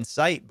an end in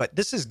sight, but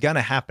this is going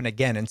to happen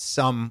again in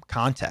some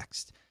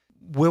context?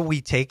 Will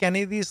we take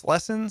any of these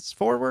lessons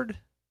forward?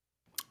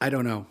 I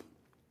don't know.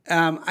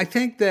 I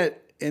think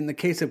that in the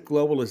case of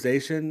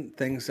globalization,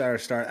 things are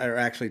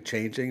actually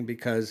changing,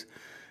 because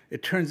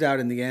it turns out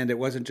in the end it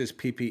wasn't just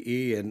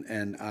PPE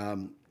and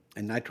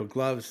nitrile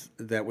gloves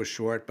that was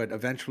short, but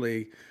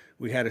eventually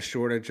we had a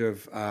shortage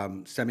of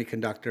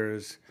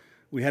semiconductors.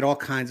 We had all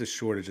kinds of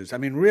shortages. I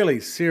mean,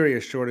 really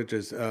serious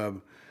shortages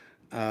of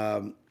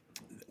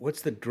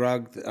what's the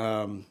drug?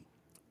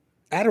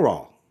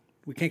 Adderall.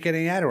 We can't get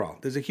any Adderall.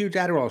 There's a huge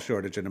Adderall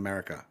shortage in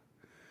America.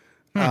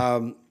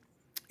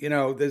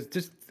 There's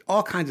just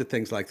all kinds of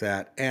things like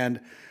that.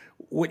 And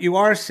what you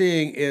are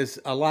seeing is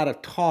a lot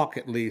of talk,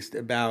 at least,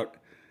 about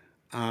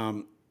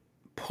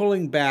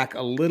pulling back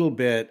a little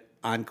bit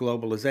on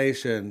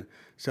globalization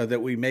so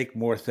that we make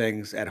more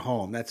things at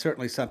home. That's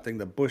certainly something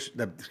the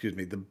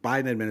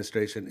Biden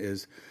administration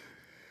is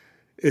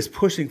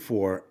pushing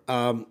for.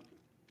 But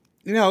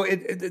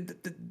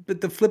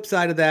the flip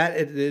side of that,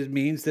 it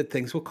means that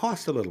things will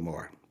cost a little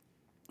more.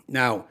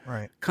 Now,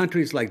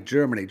 countries like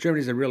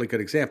Germany's a really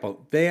good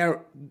example. They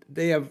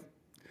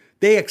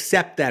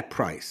accept that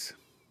price,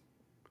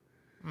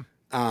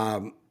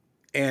 and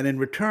in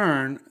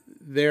return,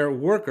 their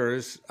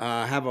workers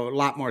have a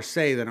lot more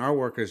say than our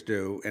workers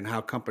do in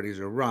how companies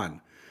are run.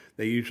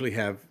 They usually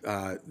have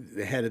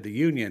the head of the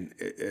union.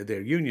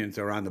 Their unions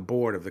are on the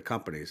board of the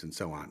companies and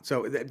so on.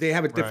 So they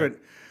have a different.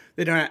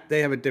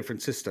 They have a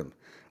different system.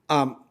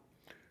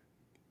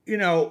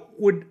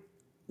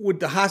 Would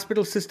the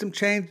hospital system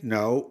change?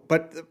 No,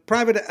 but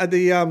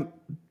the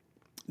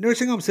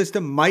nursing home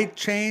system might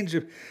change.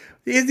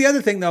 Here's the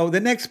other thing, though. The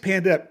next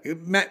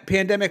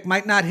pandemic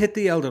might not hit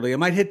the elderly. It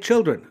might hit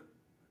children.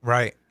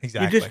 Right,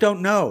 exactly. You just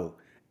don't know.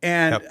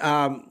 And,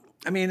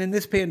 in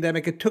this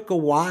pandemic, it took a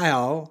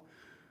while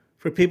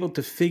for people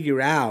to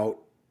figure out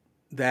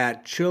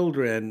that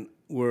children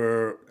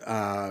were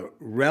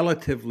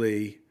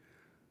relatively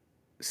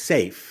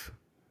safe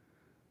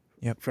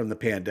from the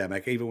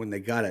pandemic. Even when they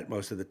got it,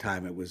 most of the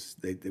time it was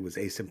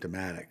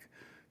asymptomatic.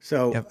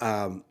 So,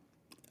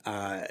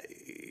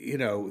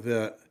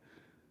 the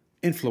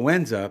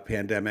influenza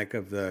pandemich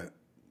of the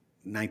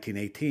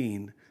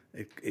 1918,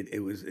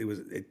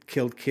 it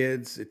killed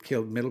kids, it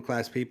killed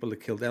middle-class people,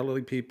 it killed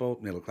elderly people,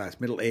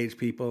 middle-aged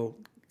people,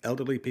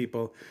 elderly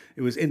people.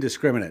 It was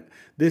indiscriminate.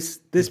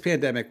 This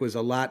pandemic was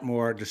a lot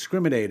more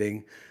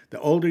discriminating. The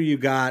older you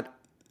got,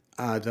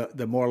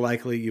 the more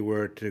likely you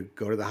were to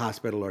go to the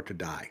hospital or to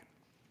die.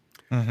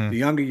 The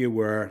younger you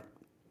were,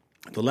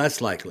 the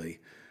less likely,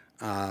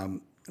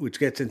 which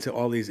gets into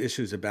all these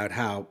issues about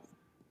how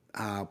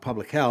the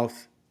public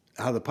health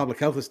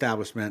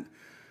establishment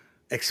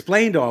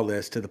explained all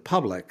this to the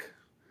public,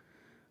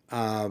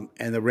 and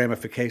the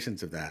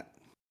ramifications of that.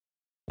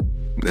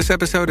 This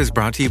episode is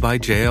brought to you by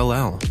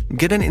JLL.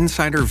 Get an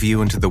insider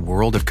view into the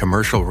world of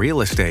commercial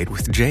real estate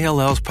with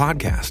JLL's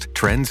podcast,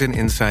 Trends and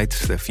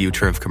Insights, the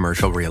Future of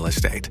Commercial Real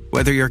Estate.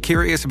 Whether you're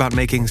curious about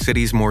making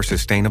cities more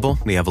sustainable,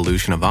 the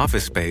evolution of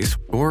office space,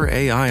 or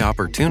AI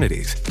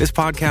opportunities, this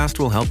podcast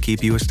will help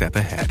keep you a step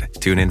ahead.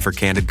 Tune in for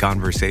candid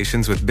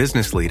conversations with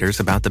business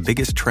leaders about the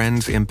biggest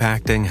trends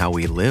impacting how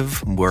we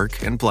live,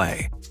 work, and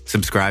play.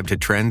 Subscribe to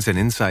Trends and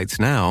Insights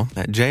now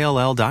at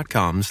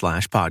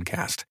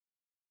jll.com/podcast.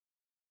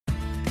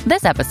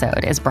 This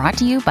episode is brought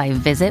to you by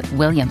Visit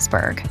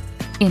Williamsburg.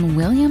 In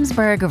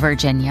Williamsburg,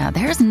 Virginia,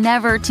 there's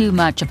never too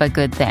much of a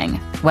good thing.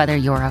 Whether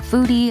you're a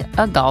foodie,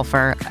 a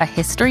golfer, a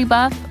history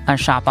buff, a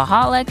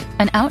shopaholic,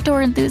 an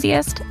outdoor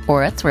enthusiast,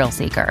 or a thrill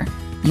seeker,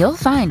 you'll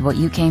find what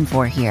you came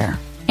for here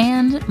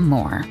and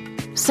more.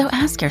 So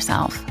ask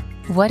yourself,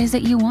 what is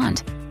it you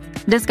want?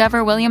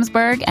 Discover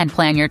Williamsburg and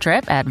plan your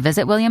trip at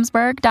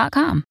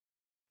visitwilliamsburg.com.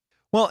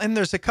 Well, and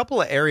there's a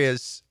couple of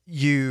areas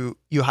you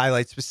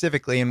highlight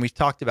specifically, and we've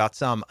talked about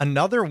some.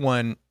 Another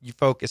one you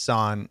focus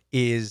on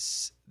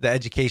is the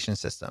education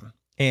system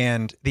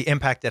and the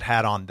impact it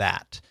had on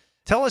that.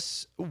 Tell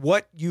us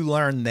what you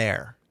learned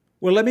there.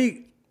 Well, let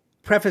me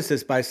preface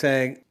this by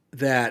saying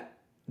that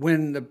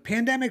when the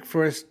pandemic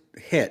first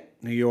hit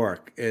New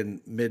York in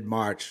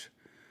mid-March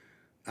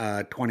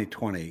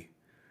 2020,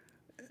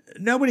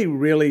 nobody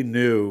really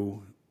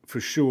knew for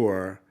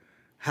sure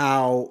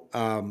how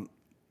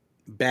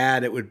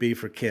bad it would be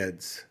for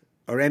kids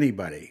or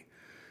anybody.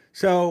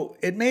 So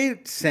it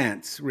made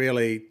sense,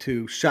 really,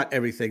 to shut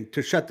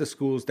the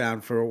schools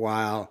down for a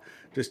while,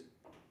 just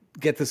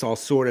get this all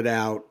sorted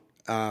out.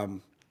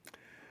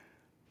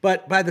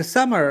 But by the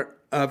summer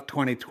of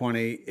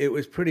 2020, it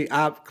was pretty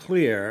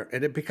clear,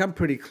 and it became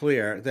pretty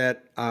clear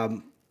that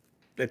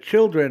that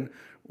children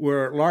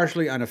were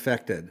largely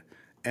unaffected,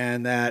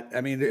 and that,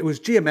 I mean, it was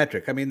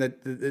geometric. I mean,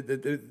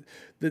 the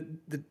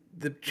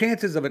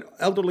chances of an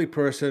elderly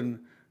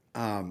person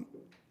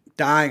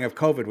dying of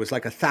COVID was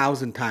like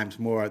 1,000 times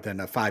more than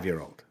a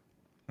 5-year-old.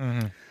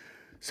 Mm-hmm.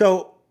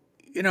 So,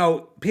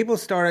 people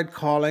started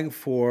calling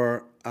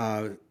for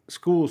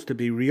schools to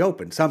be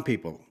reopened. Some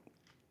people.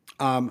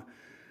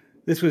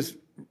 This was,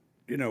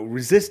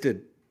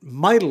 resisted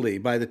mightily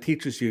by the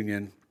teachers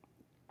union,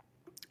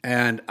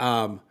 and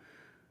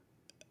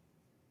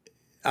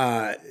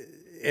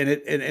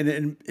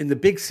in the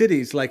big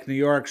cities like New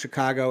York,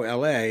 Chicago,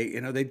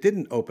 LA, they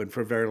didn't open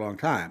for a very long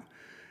time.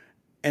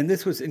 And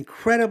this was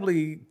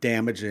incredibly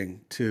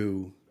damaging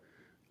to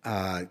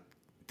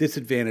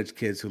disadvantaged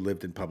kids who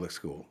lived in public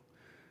school.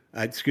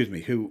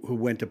 Who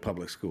went to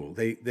public school.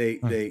 They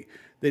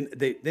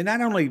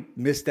not only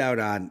missed out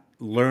on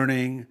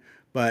learning,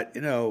 but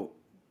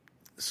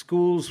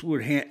schools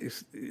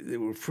there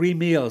were free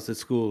meals that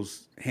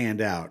schools hand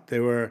out.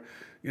 There were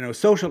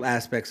social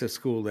aspects of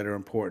school that are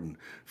important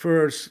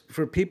for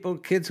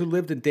kids who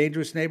lived in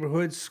dangerous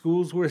neighborhoods.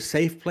 Schools were a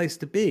safe place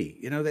to be.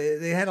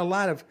 They had a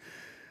lot of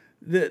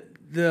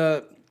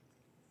the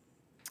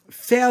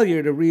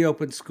failure to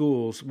reopen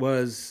schools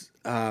was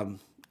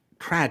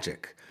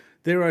tragic.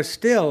 There are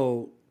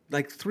still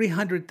like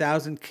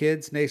 300,000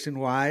 kids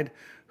nationwide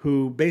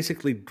who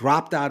basically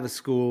dropped out of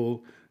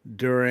school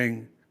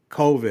during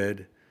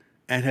COVID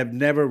and have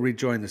never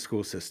rejoined the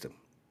school system.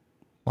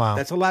 Wow.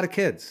 That's a lot of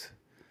kids.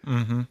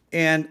 Mm-hmm.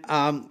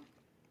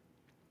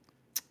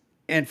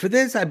 And for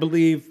this, I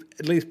believe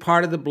at least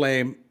part of the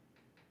blame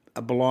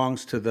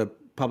belongs to the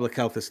public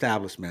health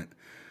establishment.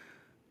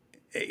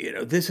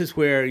 This is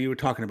where you were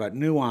talking about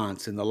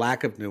nuance and the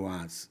lack of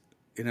nuance.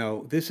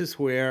 This is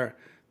where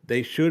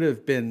they should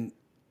have been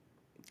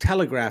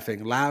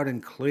telegraphing loud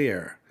and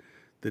clear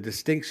the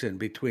distinction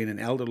between an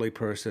elderly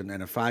person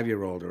and a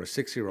 5-year-old or a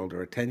 6-year-old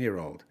or a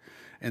 10-year-old.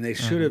 And they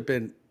should have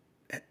been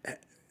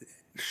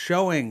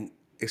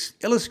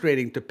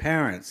illustrating to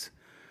parents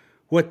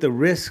what the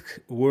risks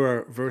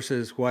were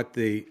versus what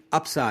the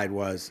upside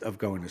was of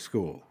going to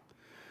school.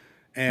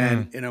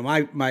 And,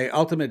 my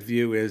ultimate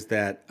view is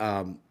that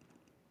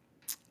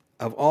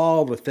of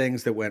all the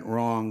things that went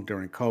wrong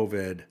during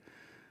COVID,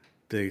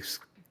 the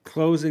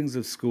closings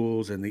of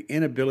schools and the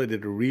inability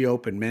to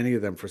reopen many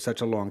of them for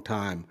such a long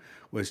time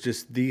was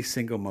just the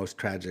single most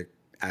tragic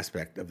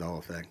aspect of the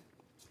whole thing.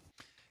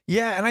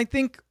 Yeah, and I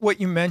think what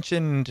you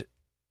mentioned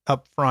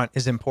up front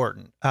is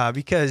important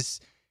because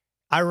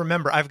I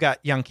remember I've got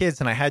young kids,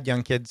 and I had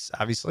young kids,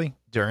 obviously,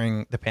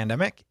 during the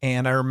pandemic.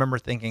 And I remember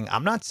thinking,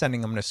 I'm not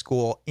sending them to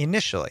school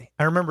initially.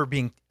 I remember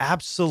being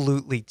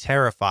absolutely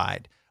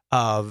terrified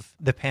of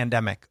the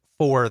pandemic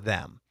for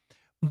them.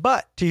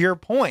 But to your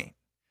point,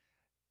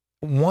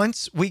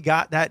 once we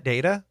got that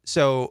data,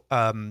 so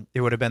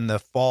it would have been the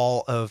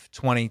fall of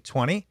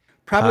 2020.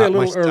 Probably a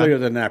little earlier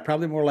than that,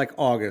 probably more like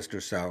August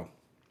or so.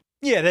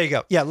 Yeah, there you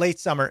go. Yeah, late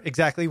summer,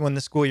 exactly when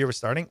the school year was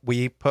starting.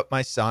 We put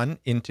my son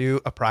into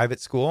a private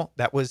school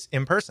that was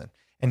in person,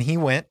 and he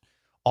went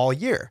all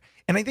year.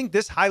 And I think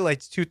this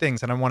highlights two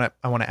things, and I want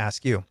to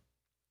ask you.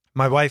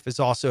 My wife is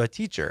also a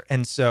teacher,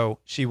 and so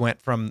she went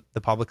from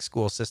the public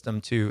school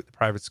system to the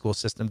private school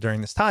system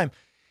during this time.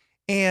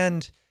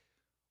 And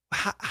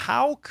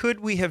how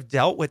could we have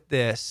dealt with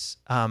this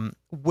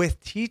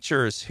with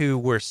teachers who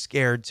were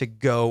scared to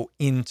go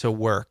into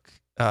work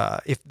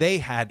if they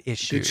had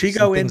issues?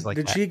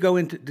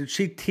 Did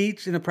she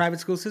teach in a private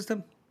school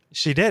system?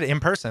 She did,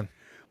 in person.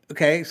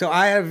 Okay, so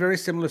I had a very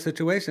similar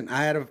situation.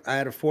 I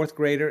had a fourth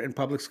grader in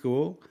public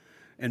school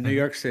in New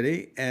York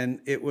City, and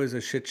it was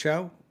a shit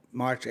show.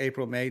 March,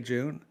 April, May,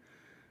 June.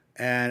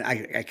 And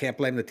I can't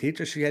blame the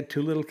teacher. She had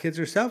two little kids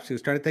herself. She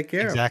was trying to take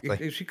care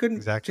of. She couldn't.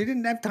 Exactly. She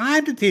didn't have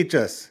time to teach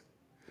us.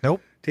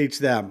 Nope. Teach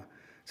them.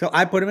 So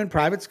I put them in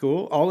private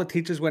school. All the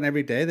teachers went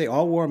every day. They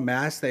all wore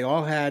masks. They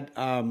all had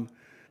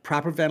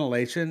proper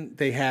ventilation.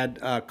 They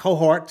had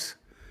cohorts,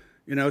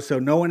 so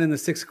no one in the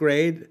 6th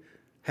grade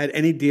had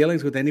any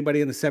dealings with anybody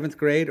in the 7th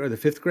grade or the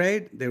 5th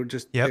grade. They were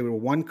just, They were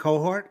one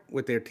cohort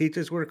with their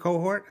teachers were a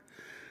cohort.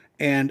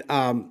 And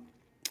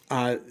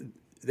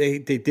they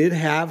did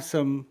have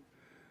some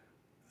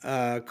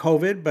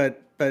COVID,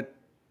 but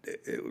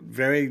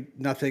very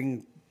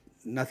nothing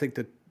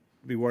to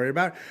be worried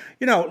about.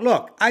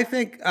 Look, I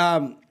think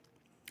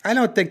I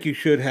don't think you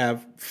should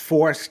have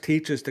forced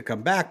teachers to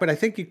come back, but I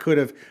think you could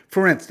have,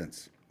 for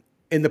instance,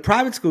 in the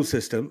private school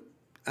system.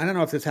 I don't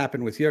know if this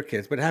happened with your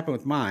kids, but it happened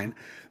with mine.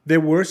 There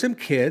were some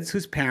kids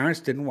whose parents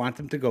didn't want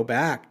them to go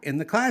back in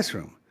the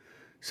classroom.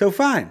 So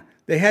fine,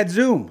 they had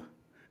Zoom.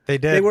 They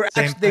did.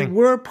 They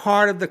were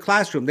part of the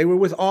classroom. They were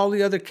with all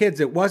the other kids.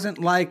 It wasn't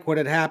like what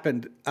had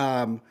happened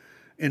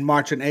in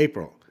March and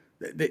April.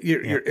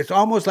 It's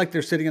almost like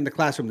they're sitting in the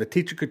classroom. The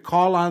teacher could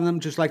call on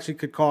them just like she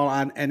could call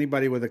on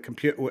anybody with a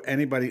computer,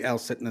 anybody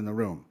else sitting in the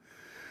room.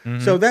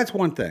 Mm-hmm. So that's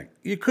one thing.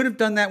 You could have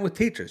done that with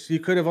teachers. You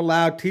could have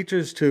allowed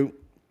teachers to,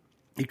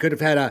 you could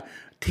have had a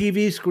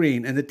TV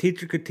screen and the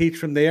teacher could teach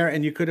from there,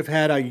 and you could have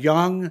had a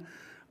young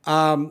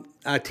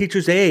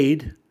teacher's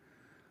aide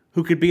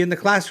who could be in the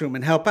classroom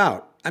and help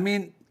out. I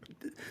mean,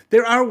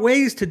 there are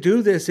ways to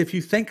do this if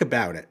you think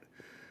about it.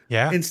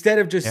 Yeah. Instead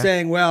of just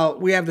saying, well,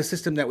 we have the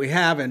system that we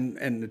have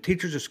and the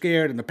teachers are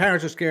scared and the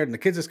parents are scared and the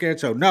kids are scared,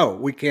 so no,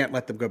 we can't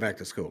let them go back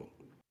to school.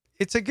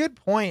 It's a good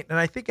point, and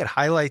I think it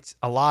highlights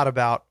a lot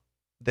about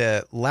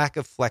the lack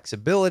of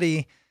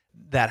flexibility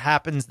that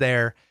happens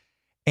there.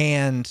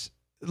 And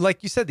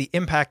like you said, the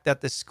impact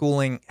that the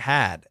schooling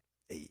had.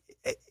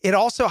 It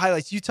also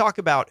highlights, you talk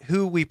about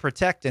who we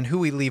protect and who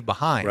we leave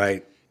behind.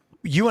 Right.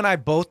 You and I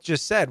both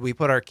just said we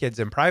put our kids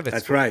in private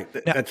That's school.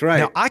 right. Now, That's right.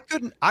 Now I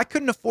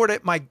couldn't afford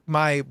it.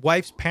 My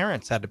wife's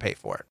parents had to pay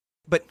for it,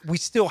 but we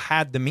still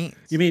had the means.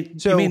 You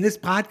mean this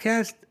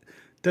podcast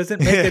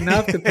doesn't make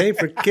enough to pay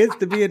for kids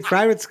to be in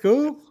private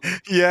school?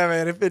 Yeah,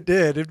 man. If it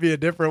did, it'd be a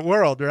different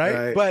world,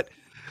 right? But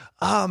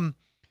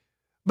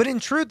in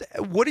truth,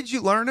 what did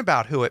you learn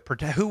about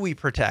who we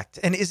protect?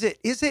 And is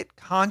it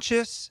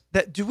conscious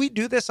that do we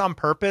do this on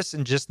purpose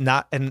and just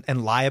not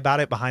and lie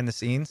about it behind the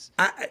scenes?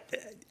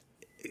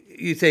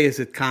 You say, is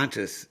it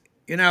conscious?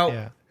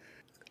 A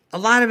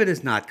lot of it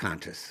is not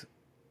conscious,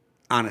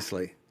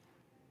 honestly.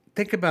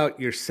 Think about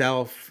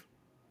yourself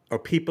or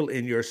people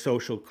in your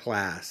social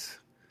class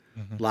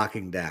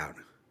locking down.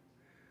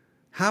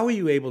 How are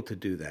you able to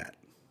do that?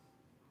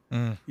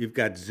 You've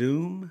got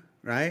Zoom,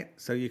 right?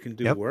 So you can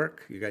do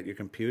work. You got your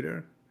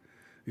computer.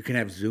 You can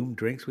have Zoom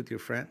drinks with your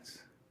friends.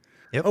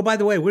 Yep. Oh, by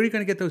the way, where are you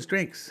going to get those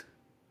drinks?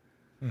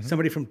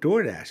 Somebody from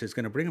DoorDash is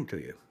going to bring them to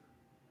you,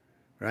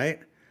 right?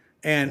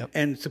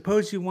 And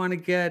suppose you want to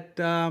get,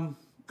 get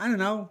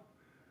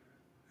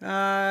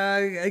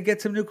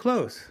some new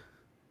clothes.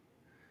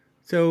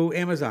 So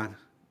Amazon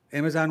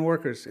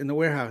workers in the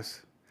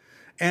warehouse.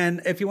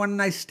 And if you want a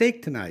nice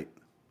steak tonight,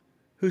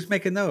 who's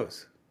making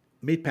those?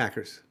 Meat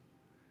packers,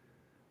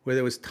 where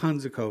there was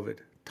tons of COVID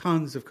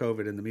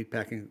in the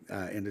meatpacking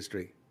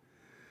industry.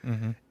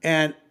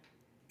 And,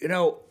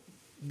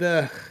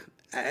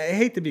 I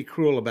hate to be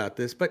cruel about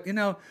this, but,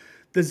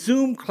 the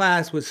Zoom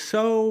class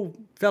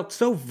felt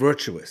so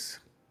virtuous,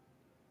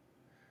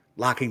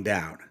 locking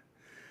down.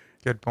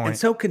 Good point. And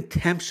so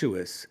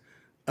contemptuous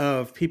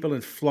of people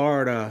in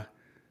Florida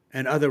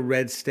and other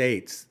red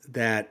states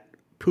that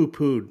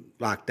poo-pooed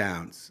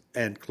lockdowns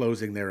and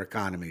closing their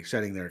economy,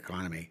 shutting their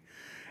economy.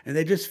 And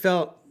they just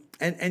felt,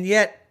 and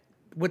yet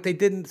what they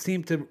didn't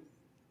seem to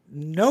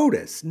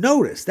notice,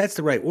 that's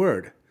the right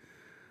word,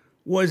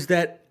 was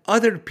that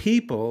other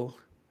people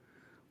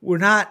were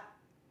not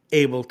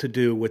able to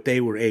do what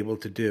they were able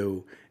to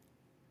do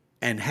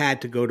and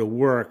had to go to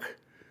work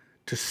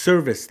to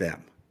service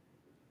them.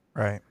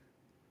 Right.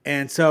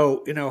 And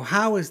so,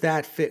 how is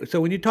that fit? So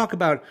when you talk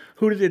about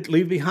who did it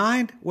leave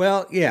behind?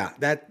 Well, yeah,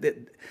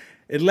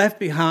 it left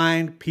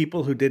behind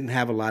people who didn't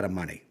have a lot of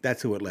money.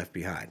 That's who it left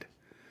behind.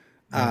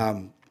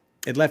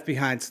 It left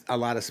behind a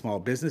lot of small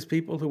business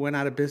people who went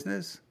out of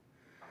business,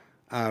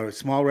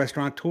 small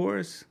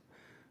restaurateurs,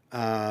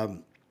 a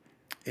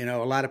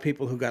lot of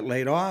people who got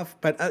laid off.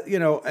 But,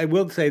 I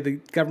will say the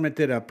government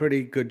did a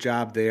pretty good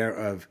job there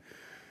of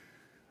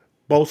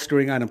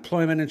bolstering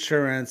unemployment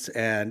insurance.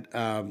 And,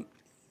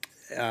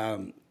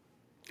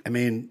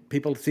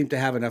 people seem to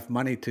have enough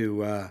money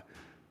to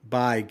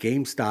buy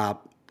GameStop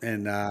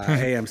and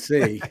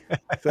AMC.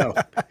 So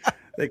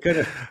they could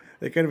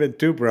have been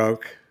too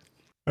broke.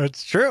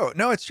 It's true.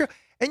 No, it's true.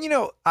 And,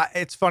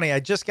 it's funny. I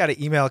just got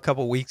an email a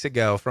couple weeks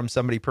ago from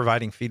somebody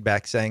providing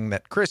feedback saying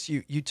that, Chris,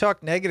 you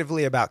talk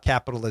negatively about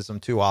capitalism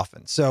too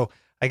often. So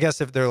I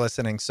guess if they're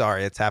listening,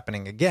 sorry, it's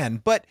happening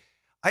again. But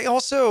I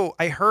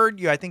heard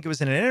you, I think it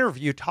was in an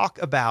interview,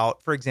 talk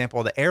about, for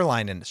example, the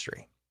airline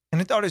industry. And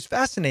I thought it was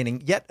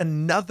fascinating. Yet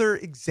another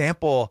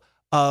example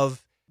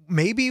of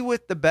maybe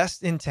with the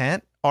best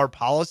intent, our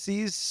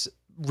policies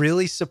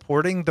really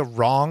supporting the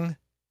wrong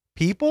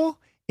people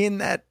in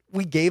that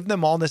we gave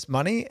them all this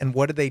money and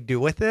what did they do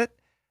with it?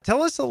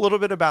 Tell us a little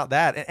bit about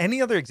that and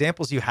any other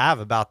examples you have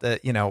about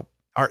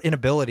our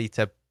inability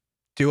to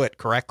do it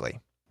correctly.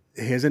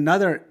 Here's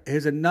another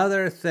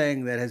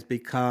thing that has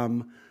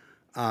become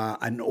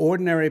an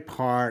ordinary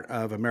part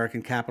of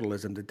American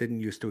capitalism that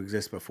didn't used to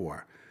exist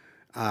before.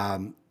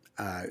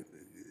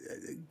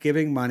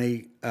 Giving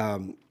money,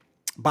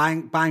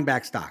 buying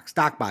back stock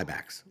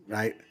buybacks,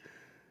 right?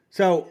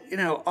 So,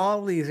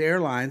 all these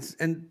airlines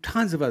and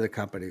tons of other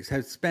companies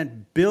have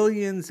spent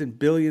billions and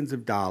billions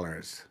of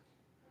dollars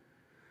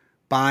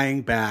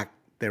buying back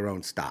their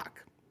own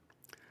stock.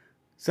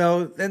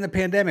 So then the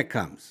pandemic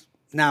comes.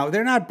 Now,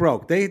 they're not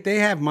broke. They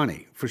have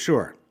money, for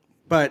sure.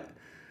 But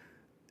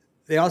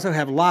they also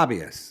have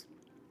lobbyists.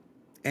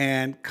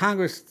 And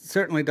Congress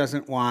certainly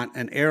doesn't want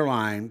an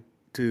airline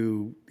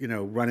to,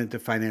 run into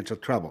financial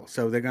trouble.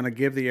 So they're going to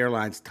give the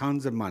airlines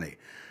tons of money.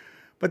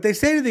 But they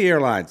say to the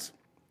airlines,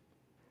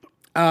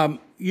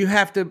 you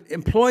have to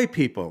employ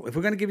people. If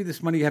we're going to give you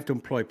this money, you have to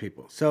employ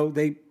people. So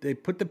they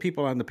put the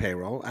people on the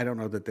payroll. I don't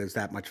know that there's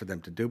that much for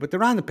them to do, but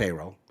they're on the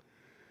payroll.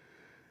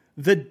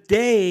 The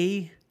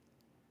day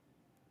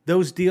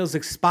those deals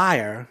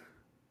expire,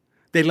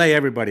 they lay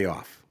everybody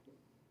off.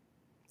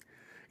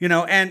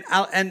 And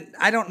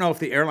I don't know if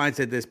the airlines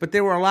did this, but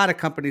there were a lot of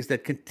companies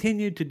that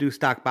continued to do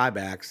stock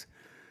buybacks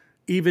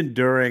even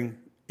during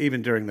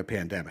the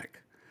pandemic.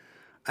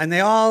 And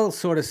they all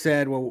sort of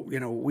said, well,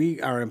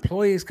 our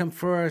employees come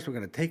first. We're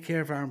going to take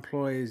care of our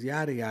employees,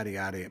 yada, yada,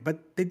 yada.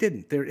 But they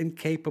didn't. They're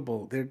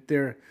incapable.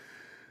 The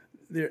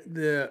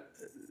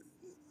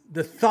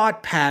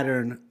thought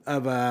pattern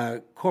of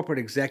a corporate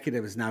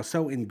executive is now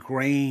so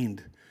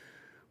ingrained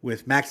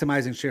with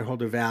maximizing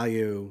shareholder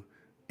value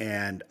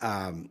and,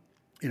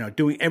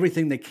 doing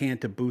everything they can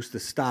to boost the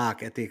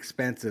stock at the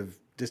expense of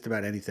just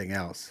about anything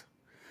else.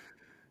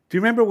 Do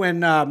you remember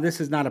when,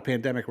 this is not a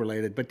pandemic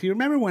related, but do you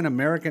remember when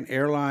American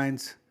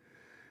Airlines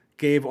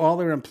gave all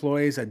their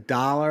employees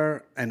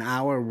 $1 an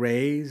hour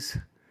raise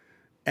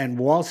and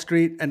Wall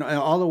Street and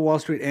all the Wall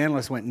Street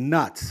analysts went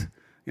nuts?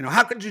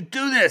 How could you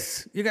do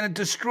this? You're going to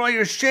destroy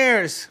your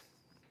shares.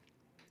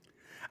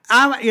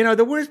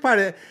 The worst part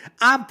of it,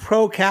 I'm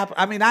pro-cap.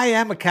 I mean, I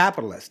am a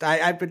capitalist.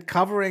 I've been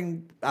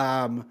covering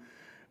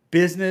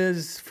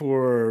business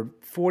for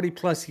 40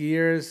 plus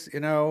years.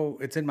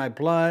 It's in my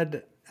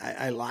blood.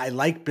 I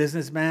like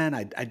businessmen.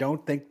 I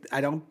don't think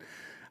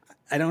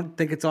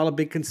it's all a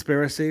big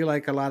conspiracy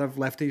like a lot of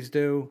lefties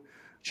do.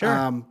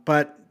 Sure.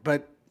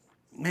 But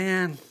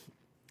man,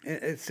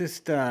 it's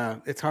just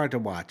it's hard to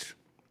watch.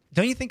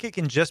 Don't you think it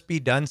can just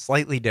be done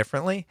slightly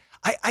differently?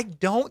 I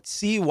don't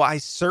see why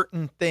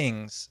certain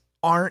things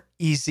aren't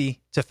easy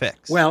to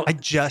fix. Well, I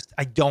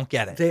don't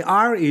get it. They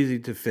are easy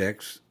to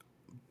fix,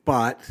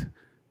 but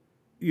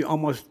you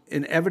almost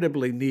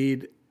inevitably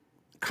need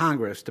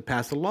Congress to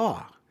pass a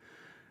law.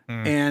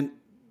 And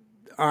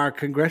our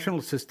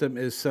congressional system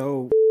is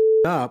so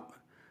up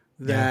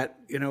that,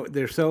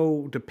 they're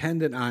so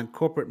dependent on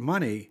corporate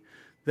money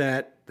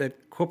that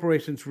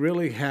corporations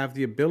really have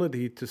the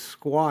ability to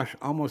squash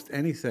almost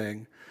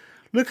anything.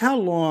 Look how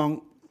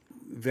long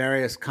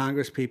various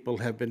Congress people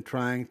have been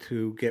trying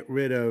to get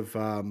rid of,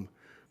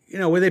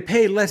 where they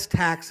pay less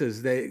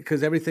taxes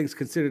because everything's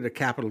considered a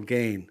capital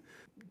gain.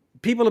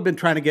 People have been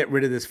trying to get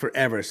rid of this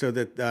forever, so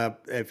that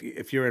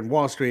if you're in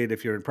Wall Street,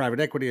 if you're in private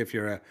equity, if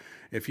you're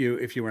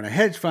in a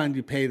hedge fund,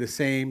 you pay the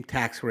same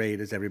tax rate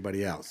as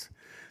everybody else.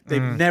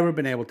 They've never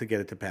been able to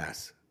get it to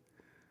pass.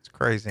 It's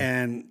crazy,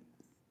 and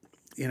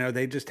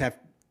they just have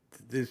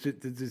this,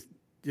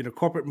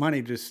 corporate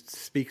money just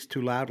speaks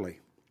too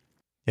loudly.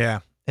 Yeah,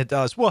 it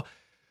does. Well,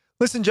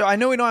 listen, Joe, I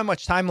know we don't have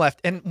much time left.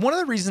 And one of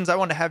the reasons I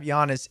want to have you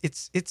on is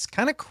it's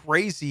kind of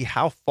crazy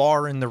how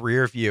far in the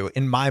rear view,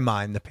 in my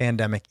mind, the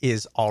pandemic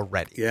is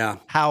already. Yeah.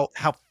 How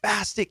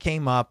fast it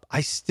came up.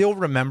 I still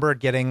remember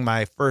getting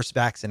my first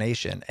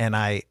vaccination and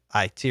I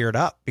teared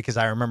up because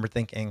I remember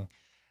thinking,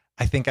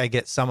 I think I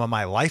get some of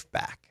my life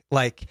back.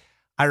 Like,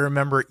 I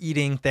remember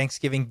eating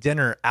Thanksgiving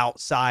dinner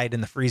outside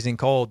in the freezing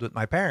cold with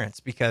my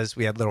parents because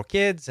we had little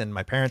kids and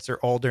my parents are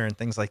older and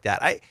things like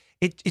that.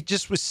 It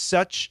just was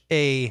such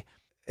an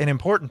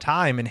important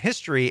time in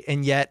history,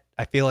 and yet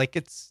I feel like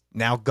it's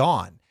now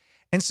gone.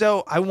 And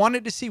so I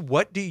wanted to see,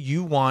 what do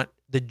you want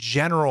the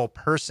general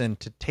person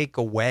to take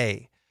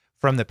away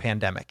from the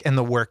pandemic and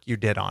the work you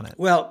did on it?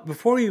 Well,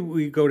 before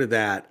we go to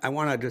that, I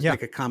want to just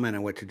make a comment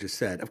on what you just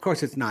said. Of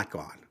course, it's not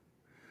gone.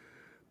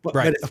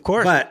 But of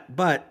course.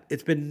 But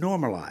it's been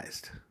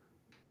normalized.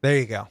 There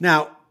you go.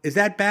 Now, is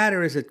that bad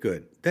or is it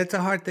good? That's a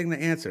hard thing to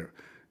answer.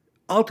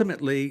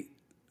 Ultimately,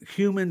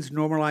 humans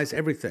normalize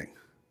everything.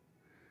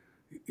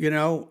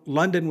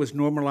 London was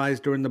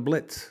normalized during the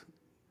Blitz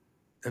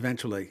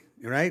eventually,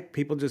 right?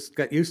 People just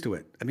got used to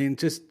it. I mean,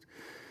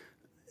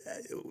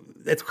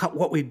 that's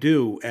what we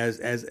do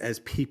as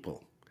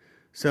people.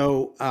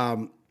 So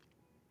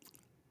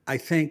I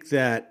think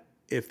that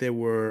if there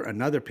were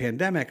another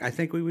pandemic, I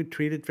think we would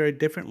treat it very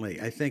differently.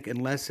 I think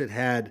unless it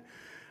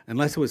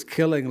was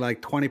killing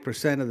like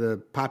 20% of the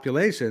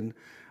population,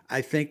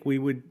 I think we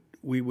would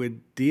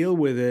deal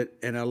with it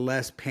in a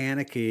less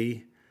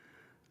panicky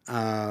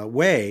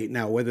way.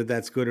 Now, whether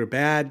that's good or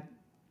bad,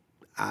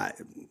 I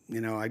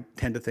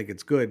tend to think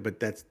it's good, but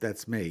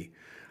that's me.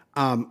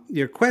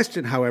 Your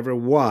question, however,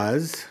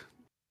 was,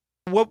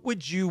 what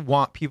would you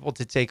want people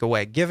to take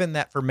away, given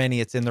that for many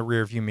it's in the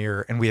rearview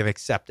mirror and we have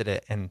accepted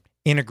it and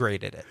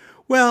integrated it?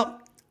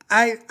 Well,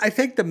 I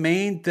think the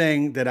main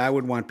thing that I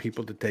would want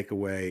people to take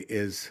away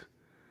is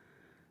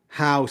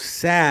how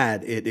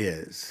sad it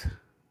is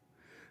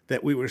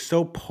that we were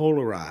so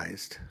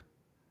polarized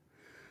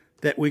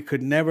that we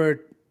could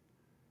never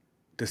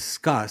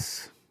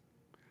discuss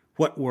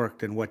what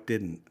worked and what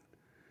didn't.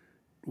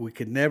 We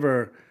could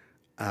never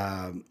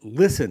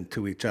listen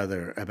to each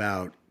other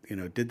about,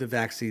 did the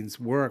vaccines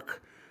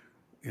work?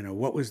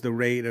 What was the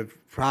rate of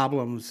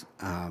problems?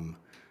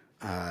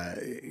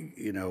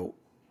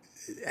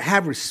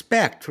 Have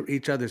respect for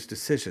each other's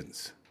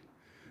decisions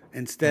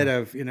instead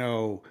of,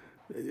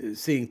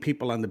 seeing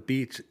people on the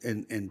beach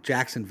in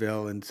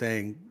Jacksonville and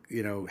saying,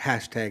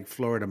 hashtag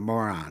Florida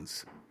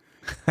morons.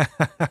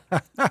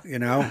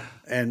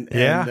 And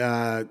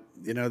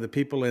the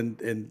people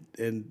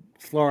in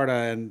Florida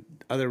and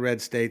other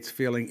red states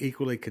feeling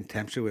equally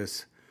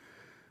contemptuous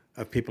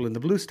of people in the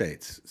blue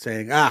states,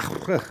 saying,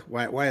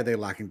 why are they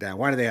locking down?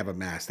 Why do they have a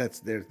mask?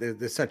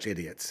 They're such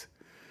idiots.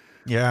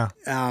 Yeah.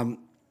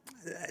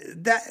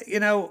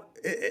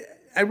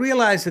 I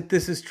realize that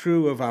this is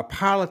true of our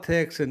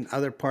politics and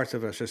other parts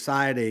of our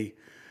society,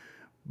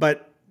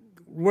 but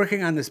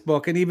working on this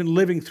book and even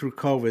living through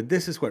COVID,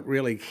 this is what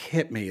really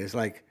hit me. Is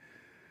like,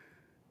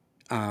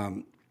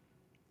 I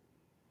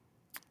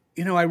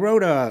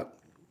wrote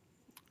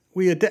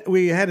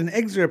we had an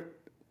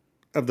excerpt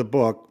of the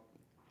book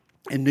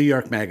in New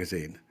York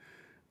Magazine,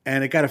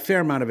 and it got a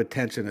fair amount of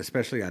attention,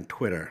 especially on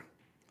Twitter.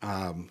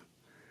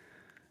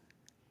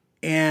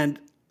 And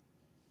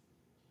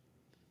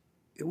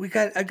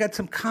I got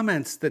some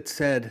comments that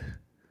said,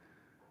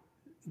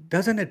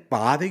 doesn't it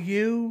bother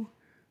you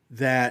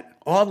that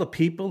all the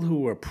people who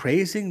were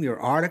praising your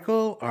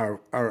article are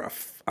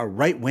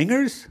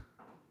right-wingers?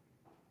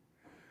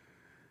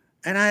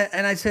 And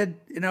I said,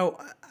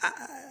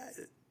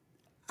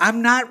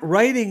 I'm not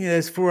writing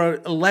this for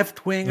a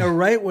left wing or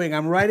right wing.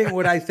 I'm writing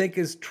what I think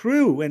is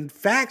true and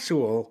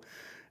factual.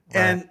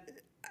 Right.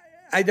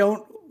 And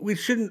we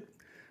shouldn't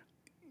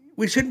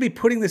be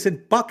putting this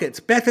in buckets.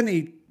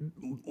 Bethany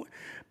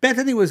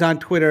was on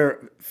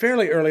Twitter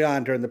fairly early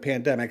on during the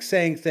pandemic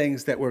saying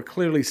things that were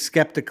clearly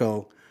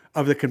skeptical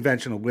of the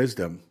conventional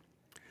wisdom.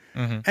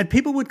 Mm-hmm. And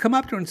people would come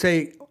up to her and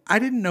say, I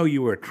didn't know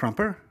you were a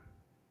Trumper.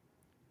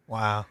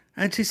 Wow.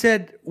 And she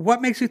said,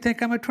 what makes you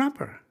think I'm a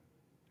Trumper?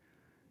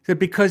 She said,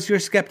 because you're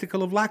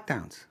skeptical of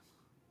lockdowns.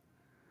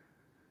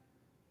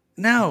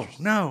 No.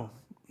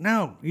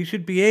 You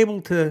should be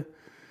able to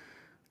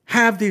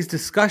have these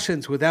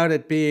discussions without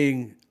it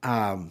being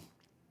part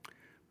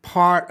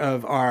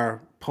of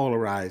our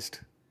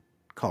polarized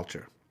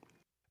culture.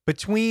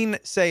 Between,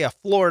 say, a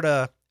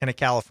Florida and a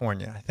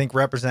California, I think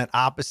represent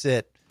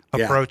opposite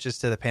approaches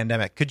to the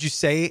pandemic. Could you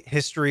say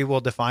history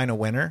will define a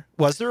winner?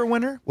 Was there a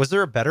winner? Was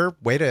there a better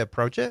way to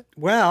approach it?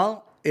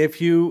 Well,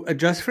 if you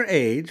adjust for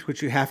age,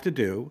 which you have to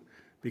do,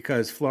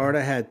 because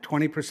Florida had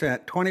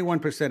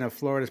 21% of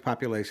Florida's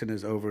population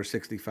is over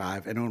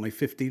 65, and only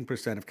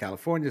 15% of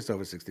California is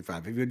over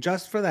 65. If you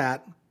adjust for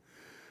that,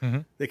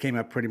 they came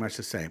up pretty much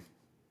the same.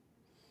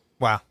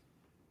 Wow.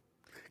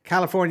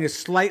 California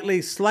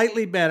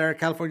slightly better,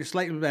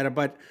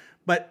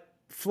 but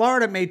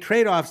Florida made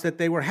trade-offs that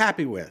they were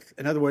happy with.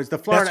 In other words,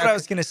 that's what I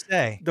was going to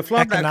say. The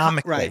Florida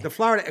economically, the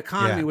Florida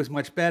economy was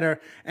much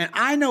better, and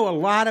I know a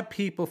lot of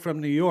people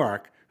from New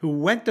York who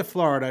went to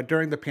Florida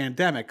during the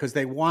pandemic because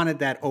they wanted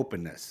that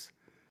openness.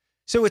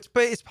 So it's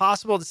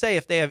possible to say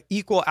if they have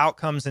equal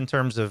outcomes in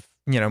terms of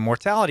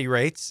mortality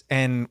rates,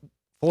 and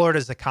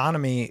Florida's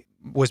economy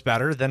was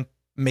better, then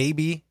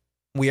maybe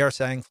we are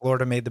saying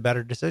Florida made the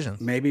better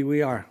decisions. Maybe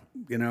we are.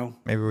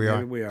 Maybe we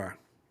are.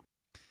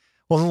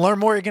 Well, to learn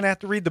more, you're going to have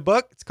to read the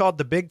book. It's called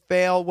The Big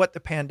Fail: What the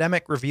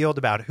Pandemic Revealed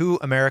About Who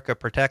America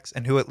Protects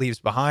and Who It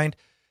Leaves Behind.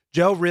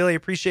 Joe, really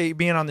appreciate you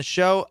being on the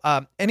show.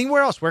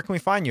 Anywhere else, where can we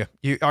find you?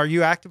 Are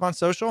you active on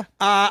social?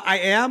 I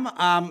am.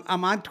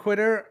 I'm on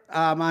Twitter.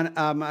 I'm on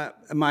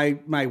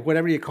my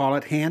whatever you call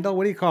it, handle.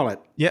 What do you call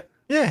it? Yeah,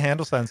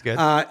 handle sounds good.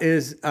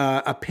 Is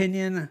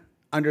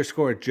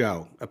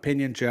opinion_Joe.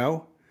 Opinion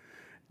Joe.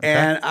 Okay.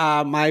 And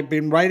I've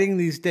been writing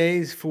these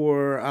days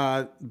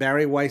for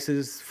Barry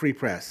Weiss's Free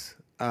Press.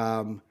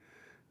 I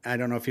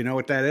don't know if you know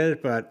what that is,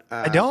 but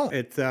I don't.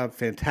 It's a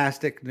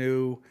fantastic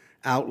new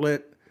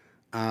outlet.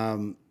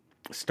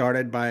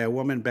 Started by a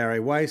woman, Barry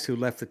Weiss, who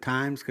left the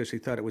Times because she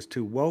thought it was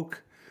too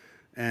woke,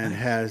 and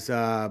has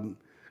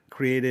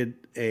created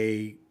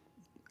a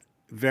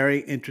very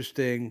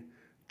interesting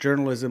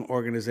journalism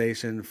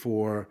organization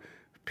for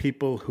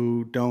people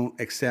who don't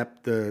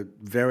accept the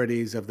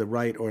verities of the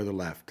right or the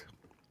left.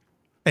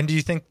 And do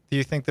you think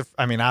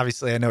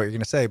obviously I know what you're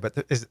going to say,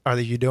 but are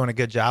you doing a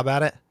good job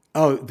at it?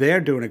 Oh, they're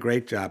doing a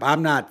great job.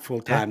 I'm not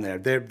full time there.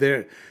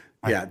 They're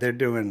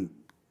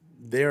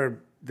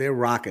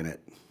rocking it.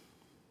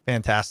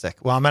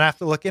 Fantastic. Well, I'm going to have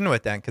to look into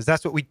it then, because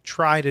that's what we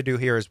try to do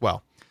here as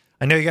well.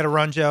 I know you got to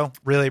run, Joe.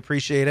 Really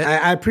appreciate it.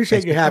 I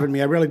appreciate you having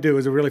me. I really do. It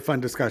was a really fun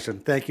discussion.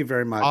 Thank you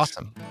very much.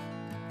 Awesome.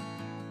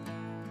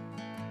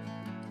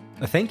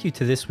 A thank you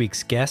to this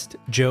week's guest,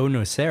 Joe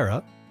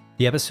Nocera.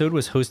 The episode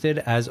was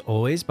hosted, as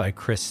always, by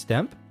Chris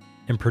Stemp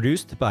and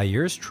produced by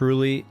yours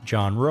truly,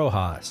 John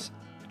Rojas.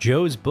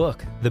 Joe's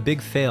book, The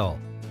Big Fail: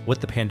 What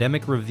the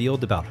Pandemic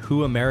Revealed About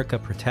Who America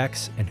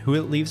Protects and Who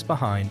It Leaves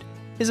Behind,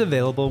 is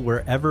available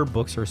wherever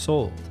books are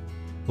sold.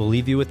 We'll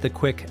leave you with the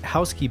quick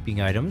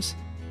housekeeping items.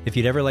 If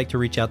you'd ever like to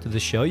reach out to the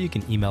show, you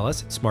can email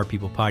us at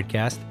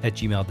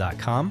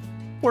smartpeoplepodcast@gmail.com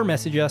or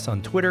message us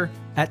on Twitter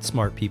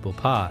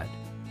 @smartpeoplepod.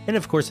 And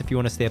of course, if you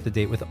want to stay up to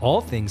date with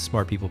all things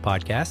Smart People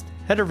Podcast,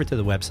 head over to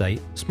the website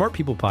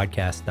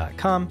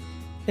smartpeoplepodcast.com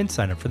and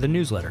sign up for the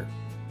newsletter.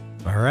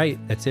 All right,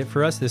 that's it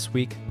for us this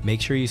week. Make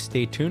sure you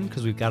stay tuned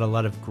because we've got a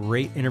lot of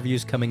great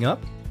interviews coming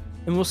up.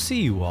 and we'll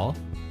see you all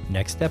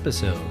next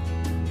episode.